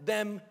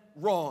them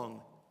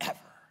wrong, ever.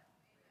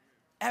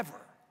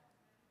 Ever.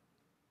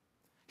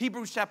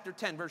 Hebrews chapter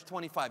 10, verse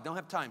 25. Don't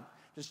have time.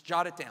 Just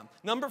jot it down.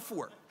 Number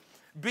 4,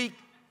 be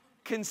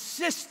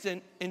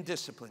consistent in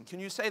discipline. Can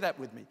you say that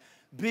with me?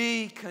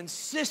 Be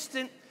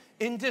consistent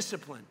in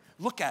discipline.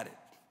 Look at it.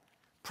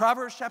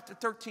 Proverbs chapter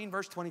 13,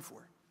 verse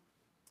 24.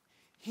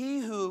 He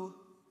who...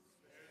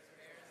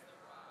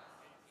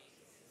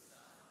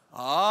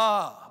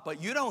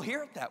 but you don't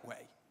hear it that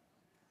way.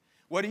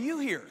 What do you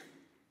hear?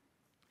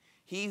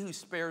 He who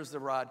spares the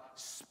rod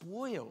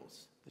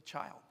spoils the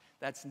child.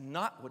 That's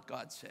not what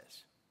God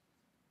says.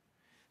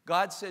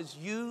 God says,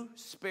 you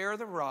spare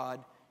the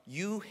rod,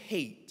 you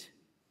hate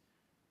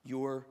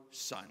your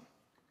son.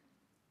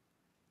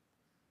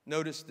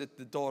 Notice that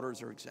the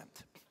daughters are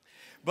exempt.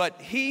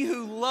 But he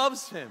who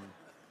loves him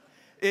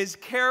is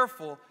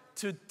careful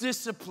to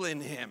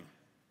discipline him.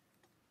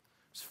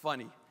 It's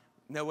funny.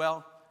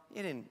 Noelle,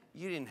 you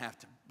didn't have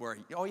to worry.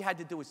 All you had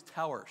to do was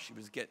tell her she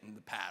was getting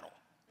the paddle.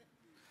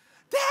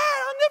 Dad,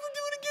 I'll never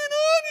do it again.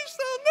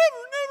 Honest, I'll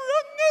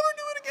never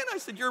do it again. I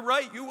said, you're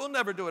right. You will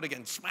never do it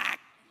again. Smack,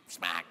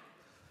 smack.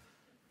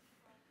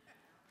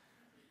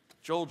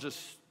 Joel just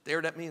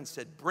stared at me and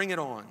said, bring it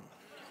on.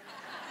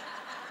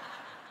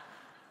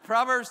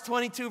 Proverbs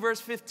 22,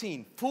 verse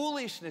 15.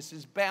 Foolishness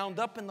is bound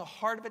up in the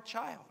heart of a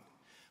child,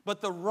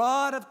 but the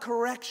rod of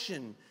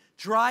correction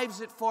drives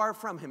it far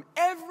from him.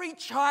 Every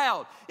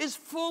child is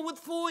full with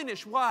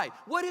foolishness. Why?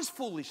 What is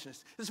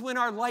foolishness? It's when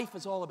our life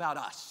is all about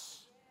us.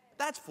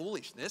 That's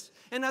foolishness,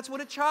 and that's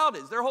what a child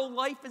is. Their whole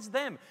life is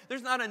them.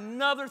 There's not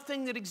another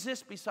thing that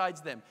exists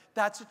besides them.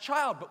 That's a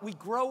child, but we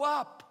grow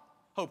up,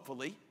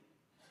 hopefully.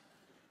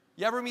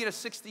 You ever meet a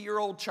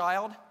 60-year-old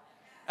child?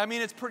 I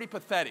mean, it's pretty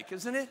pathetic,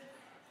 isn't it?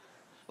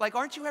 Like,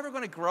 aren't you ever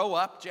going to grow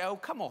up, Joe?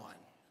 Come on,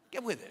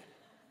 get with it.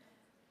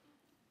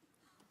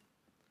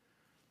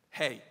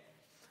 Hey,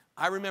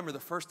 I remember the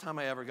first time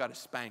I ever got a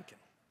spanking.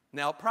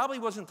 Now, it probably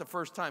wasn't the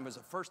first time. It was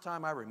the first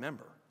time I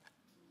remember.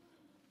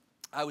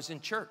 I was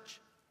in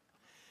church,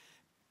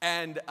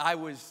 and I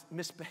was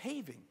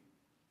misbehaving.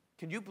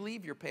 Can you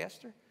believe your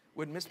pastor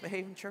would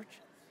misbehave in church?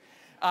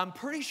 I'm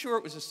pretty sure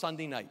it was a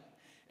Sunday night,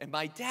 and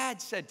my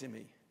dad said to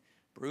me,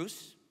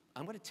 Bruce,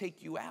 I'm going to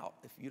take you out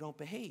if you don't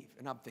behave.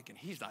 And I'm thinking,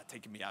 he's not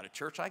taking me out of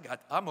church.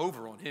 I'm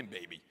over on him,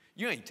 baby.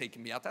 You ain't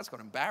taking me out. That's going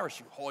to embarrass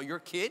you. Haul your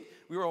kid.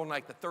 We were on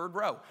like the 3rd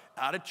row.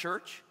 Out of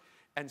church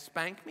and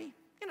spank me?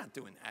 You're not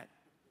doing that.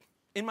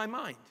 In my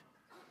mind.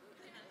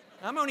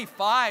 I'm only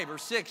 5 or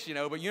 6,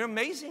 but you're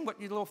amazing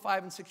what your little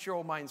 5 and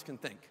 6-year-old minds can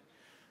think.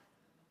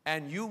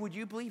 And would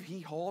you believe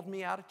he hauled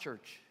me out of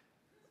church?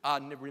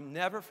 I'll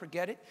never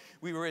forget it.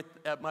 We were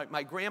at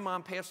my grandma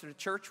pastored a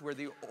church where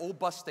the old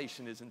bus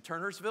station is in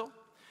Turnersville.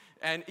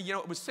 And,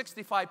 it was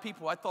 65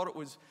 people. I thought it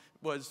was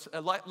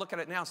look at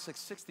it now,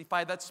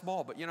 65, that's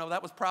small. But,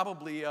 that was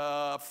probably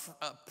a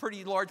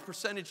pretty large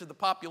percentage of the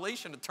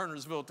population of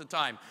Turnersville at the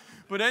time.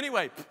 But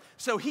anyway,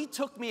 so he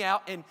took me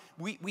out, and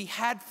we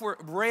had for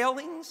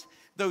railings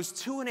those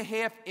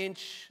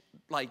 2.5-inch,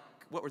 like,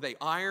 what were they,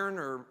 iron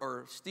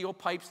or steel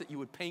pipes that you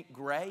would paint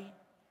gray.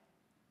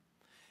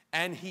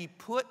 And he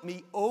put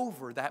me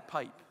over that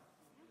pipe.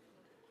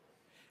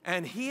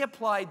 And he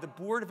applied the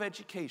Board of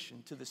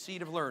Education to the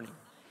seat of learning.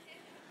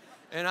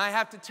 And I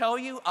have to tell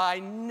you, I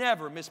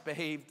never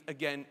misbehaved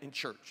again in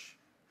church.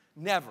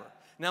 Never.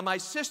 Now, my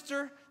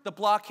sister, the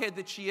blockhead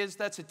that she is,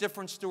 that's a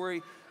different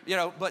story,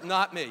 but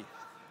not me.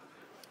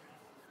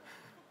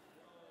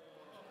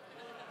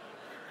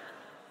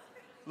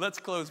 Let's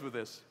close with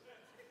this.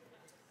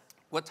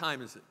 What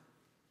time is it?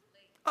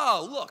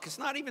 Oh, look, it's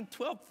not even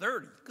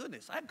 12:30.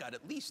 Goodness, I've got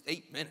at least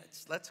 8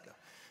 minutes. Let's go.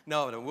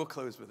 No, we'll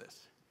close with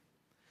this.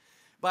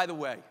 By the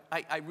way,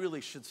 I really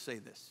should say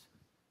this.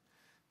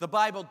 The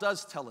Bible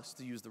does tell us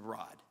to use the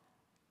rod.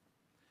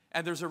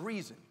 And there's a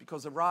reason,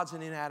 because the rod's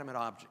an inanimate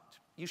object.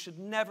 You should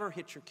never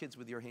hit your kids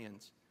with your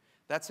hands.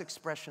 That's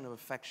expression of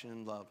affection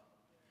and love.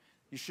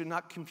 You should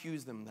not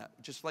confuse them that,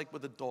 just like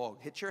with a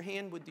dog. Hit your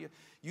hand with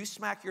you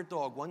smack your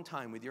dog one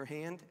time with your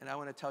hand, and I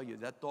want to tell you,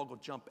 that dog will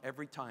jump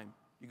every time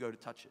you go to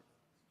touch it.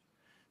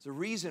 There's a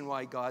reason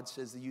why God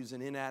says to use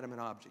an inanimate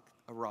object,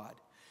 a rod.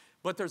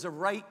 But there's a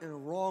right and a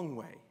wrong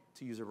way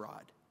to use a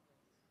rod.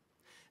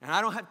 And I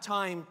don't have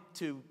time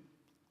to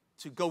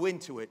go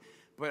into it,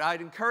 but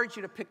I'd encourage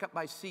you to pick up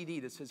my CD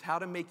that says How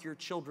to Make Your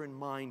Children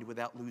Mind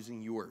Without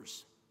Losing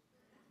Yours.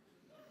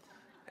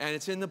 And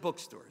it's in the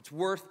bookstore. It's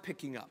worth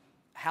picking up.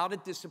 How to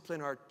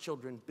discipline our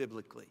children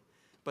biblically.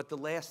 But the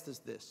last is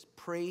this: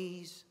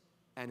 praise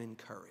and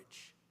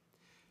encourage.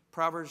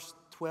 Proverbs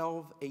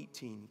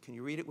 12:18. Can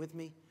you read it with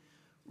me?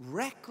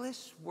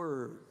 Reckless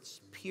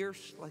words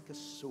pierce like a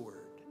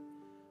sword,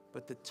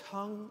 but the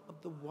tongue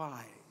of the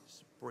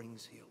wise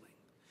brings healing.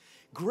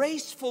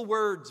 Graceful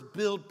words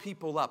build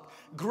people up.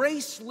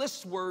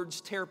 Graceless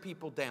words tear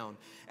people down.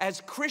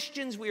 As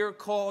Christians, we are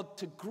called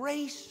to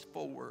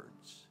graceful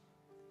words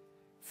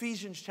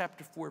Ephesians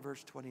chapter 4,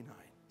 verse 29.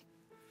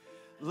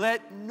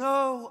 Let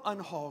no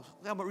unwholesome,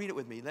 now read it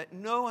with me. Let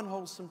no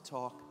unwholesome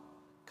talk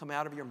come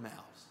out of your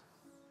mouths,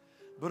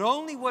 but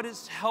only what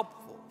is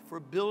helpful for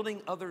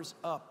building others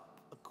up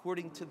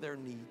according to their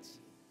needs,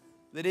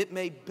 that it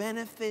may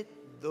benefit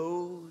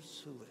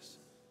those who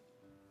listen.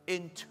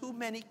 In too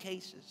many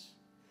cases,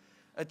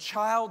 a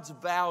child's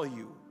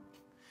value,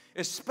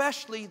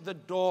 especially the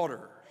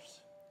daughter's,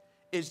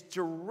 is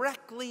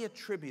directly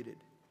attributed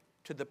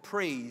to the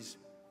praise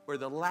or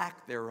the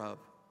lack thereof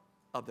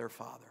of their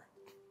father.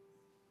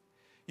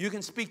 You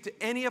can speak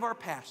to any of our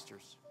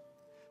pastors,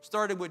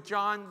 started with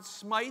John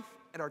Smythe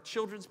and our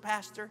children's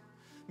pastor,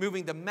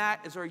 moving to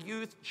Matt as our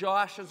youth,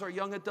 Josh as our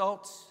young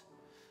adults,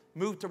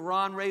 moved to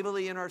Ron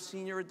Raveley and our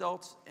senior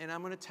adults, and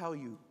I'm going to tell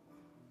you,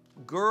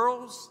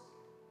 girls'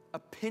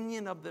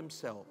 opinion of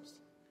themselves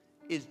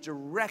is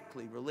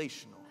directly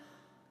relational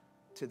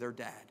to their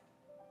dad.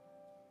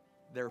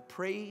 Their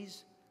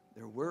praise,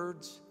 their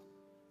words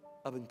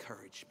of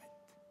encouragement,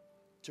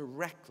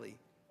 directly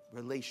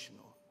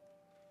relational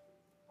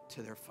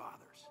to their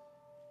fathers.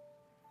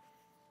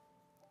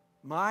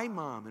 My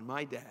mom and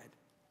my dad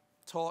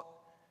taught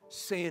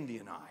Sandy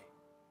and I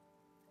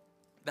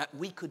that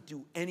we could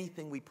do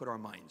anything we put our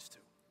minds to.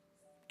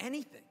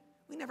 Anything.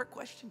 We never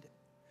questioned it.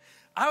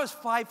 I was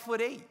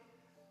 5'8",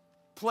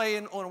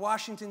 playing on a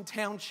Washington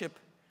Township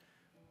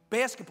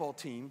basketball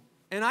team,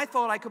 and I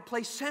thought I could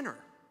play center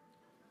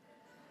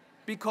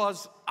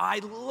because I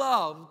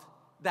loved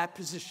that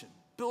position.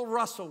 Bill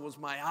Russell was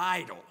my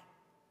idol.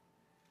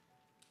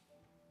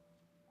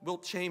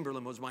 Wilt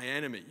Chamberlain was my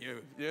enemy.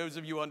 Those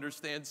of you who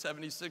understand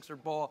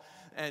 76er ball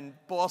and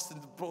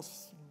Boston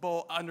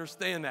ball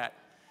understand that.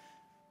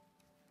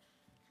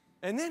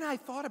 And then I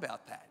thought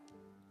about that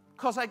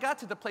because I got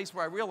to the place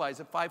where I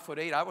realized at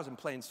 5'8", I wasn't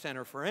playing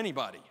center for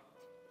anybody.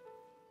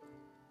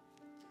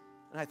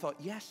 And I thought,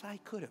 yes, I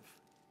could have.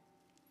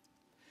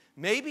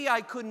 Maybe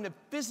I couldn't have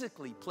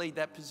physically played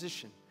that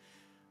position.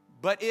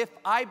 But if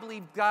I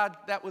believed God,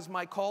 that was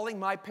my calling,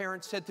 my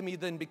parents said to me,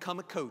 then become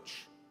a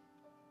coach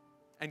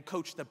and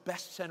coach the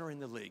best center in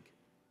the league.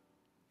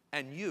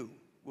 And you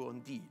will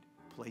indeed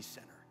play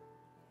center.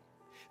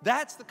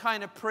 That's the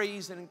kind of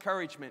praise and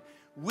encouragement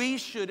we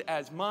should,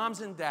 as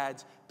moms and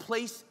dads,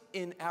 place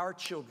in our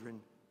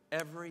children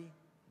every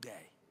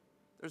day.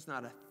 There's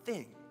not a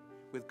thing,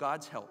 with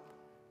God's help,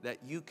 that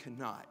you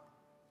cannot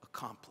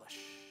accomplish.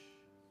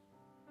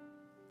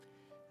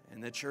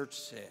 And the church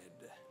said.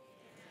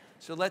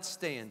 So let's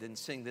stand and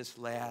sing this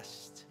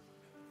last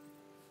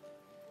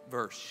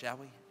verse, shall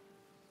we?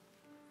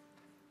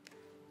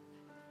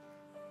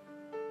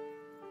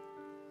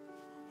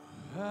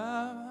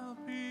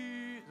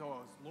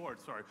 Lord,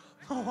 sorry.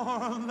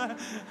 Lord, let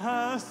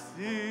us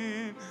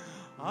in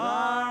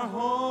our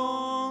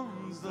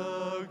homes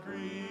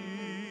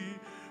agree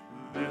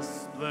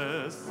this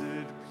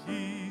blessed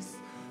peace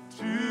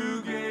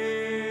to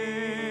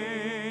gain.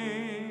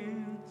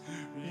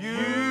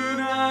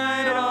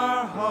 Unite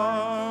our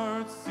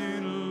hearts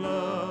in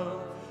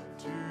love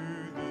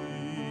to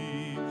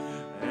thee,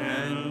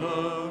 and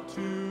love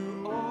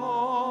to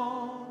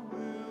all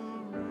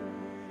will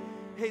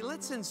reign. Hey,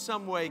 let's in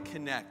some way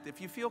connect. If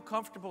you feel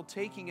comfortable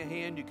taking a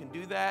hand, you can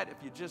do that.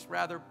 If you'd just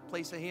rather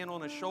place a hand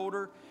on a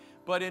shoulder.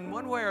 But in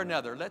one way or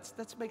another,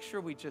 let's make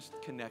sure we just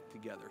connect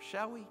together,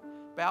 shall we?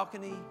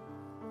 Balcony,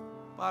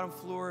 bottom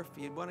floor, if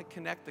you want to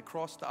connect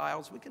across the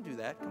aisles, we can do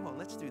that. Come on,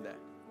 let's do that.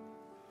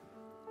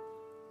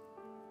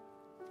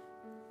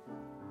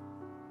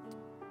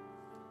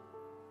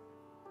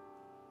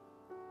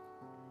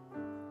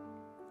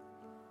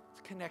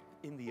 Let's connect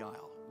in the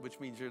aisle, which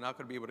means you're not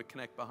going to be able to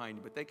connect behind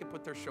you, but they can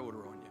put their shoulder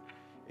on you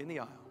in the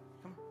aisle.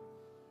 Come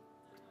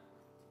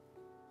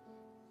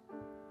on.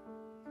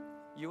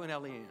 You and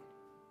Eliane.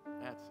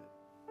 That's it.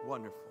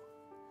 Wonderful.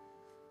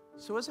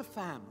 So as a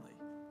family,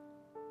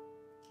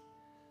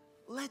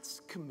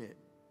 let's commit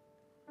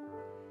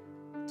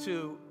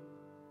to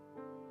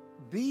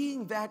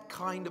being that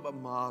kind of a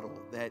model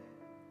that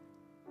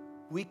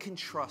we can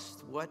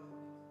trust what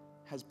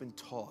has been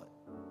taught,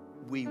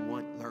 we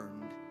want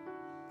learned.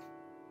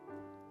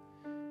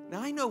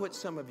 Now, I know what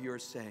some of you are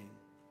saying.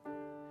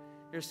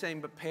 You're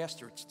saying, but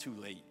Pastor, it's too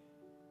late.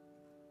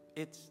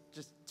 It's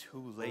just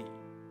too late.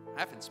 I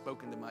haven't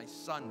spoken to my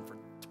son for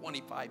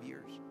 25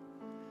 years.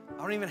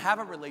 I don't even have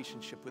a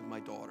relationship with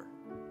my daughter.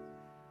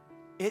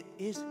 It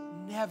is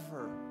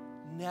never,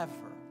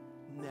 never,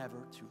 never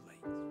too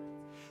late.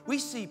 We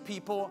see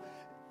people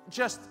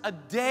just a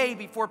day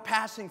before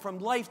passing from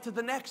life to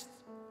the next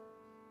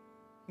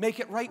make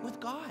it right with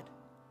God.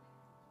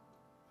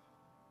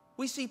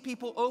 We see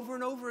people over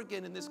and over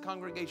again in this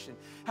congregation,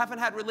 haven't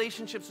had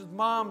relationships with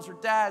moms or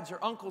dads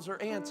or uncles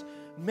or aunts,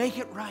 make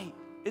it right.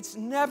 It's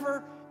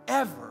never,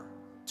 ever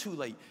too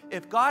late.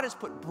 If God has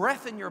put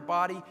breath in your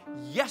body,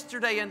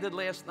 yesterday ended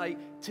last night,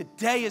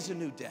 today is a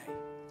new day.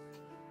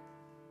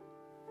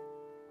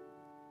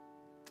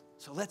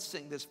 So let's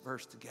sing this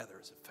verse together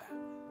as a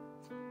family.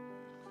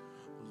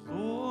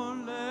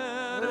 Lord,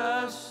 let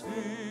us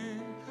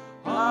in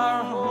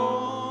our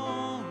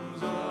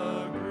homes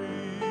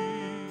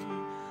agree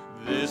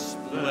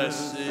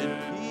blessed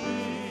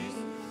peace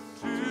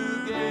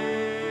to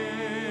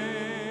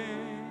gain.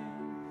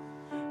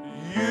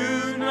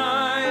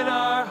 Unite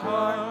our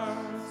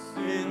hearts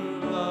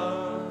in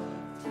love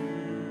to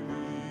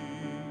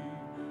thee,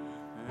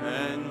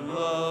 and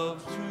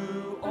love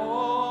to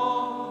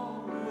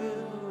all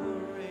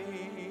will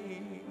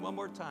reign. One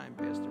more time,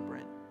 Pastor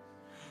Brent.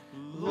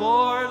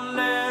 Lord,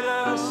 let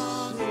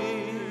us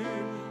sing,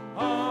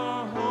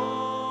 our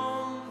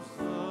homes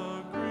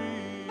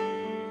agree,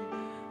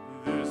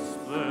 this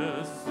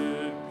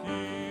blessed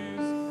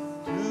peace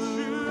to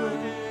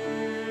reign.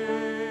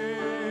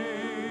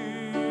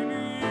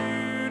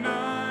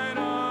 Unite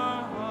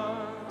our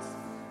hearts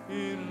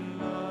in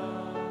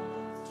love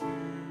to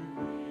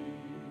thee,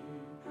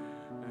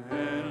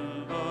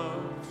 and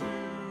love to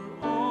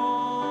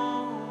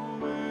all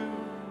will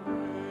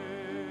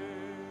reign.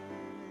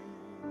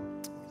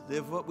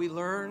 Live what we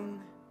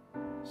learn,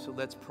 so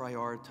let's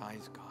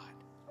prioritize God.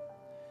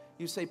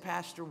 You say,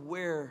 Pastor,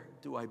 where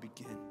do I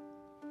begin?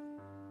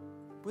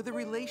 With a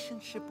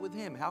relationship with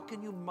Him. How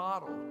can you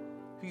model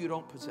who you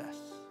don't possess?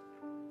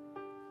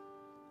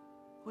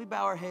 We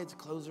bow our heads,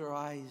 close our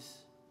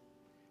eyes.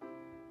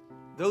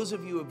 Those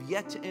of you who have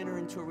yet to enter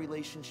into a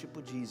relationship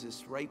with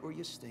Jesus, right where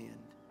you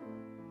stand,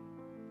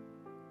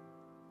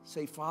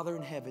 say, Father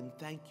in heaven,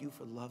 thank you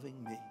for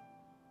loving me.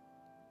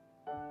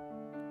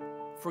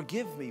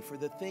 Forgive me for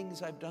the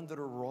things I've done that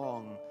are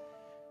wrong.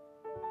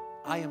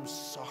 I am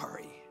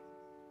sorry,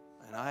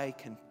 and I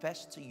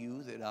confess to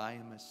you that I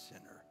am a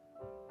sinner.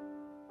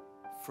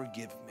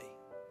 Forgive me.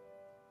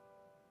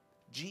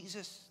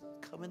 Jesus,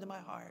 come into my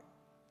heart.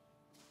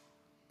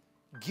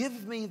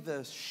 Give me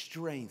the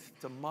strength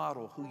to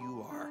model who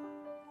you are.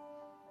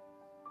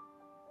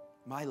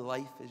 My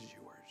life is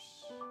yours.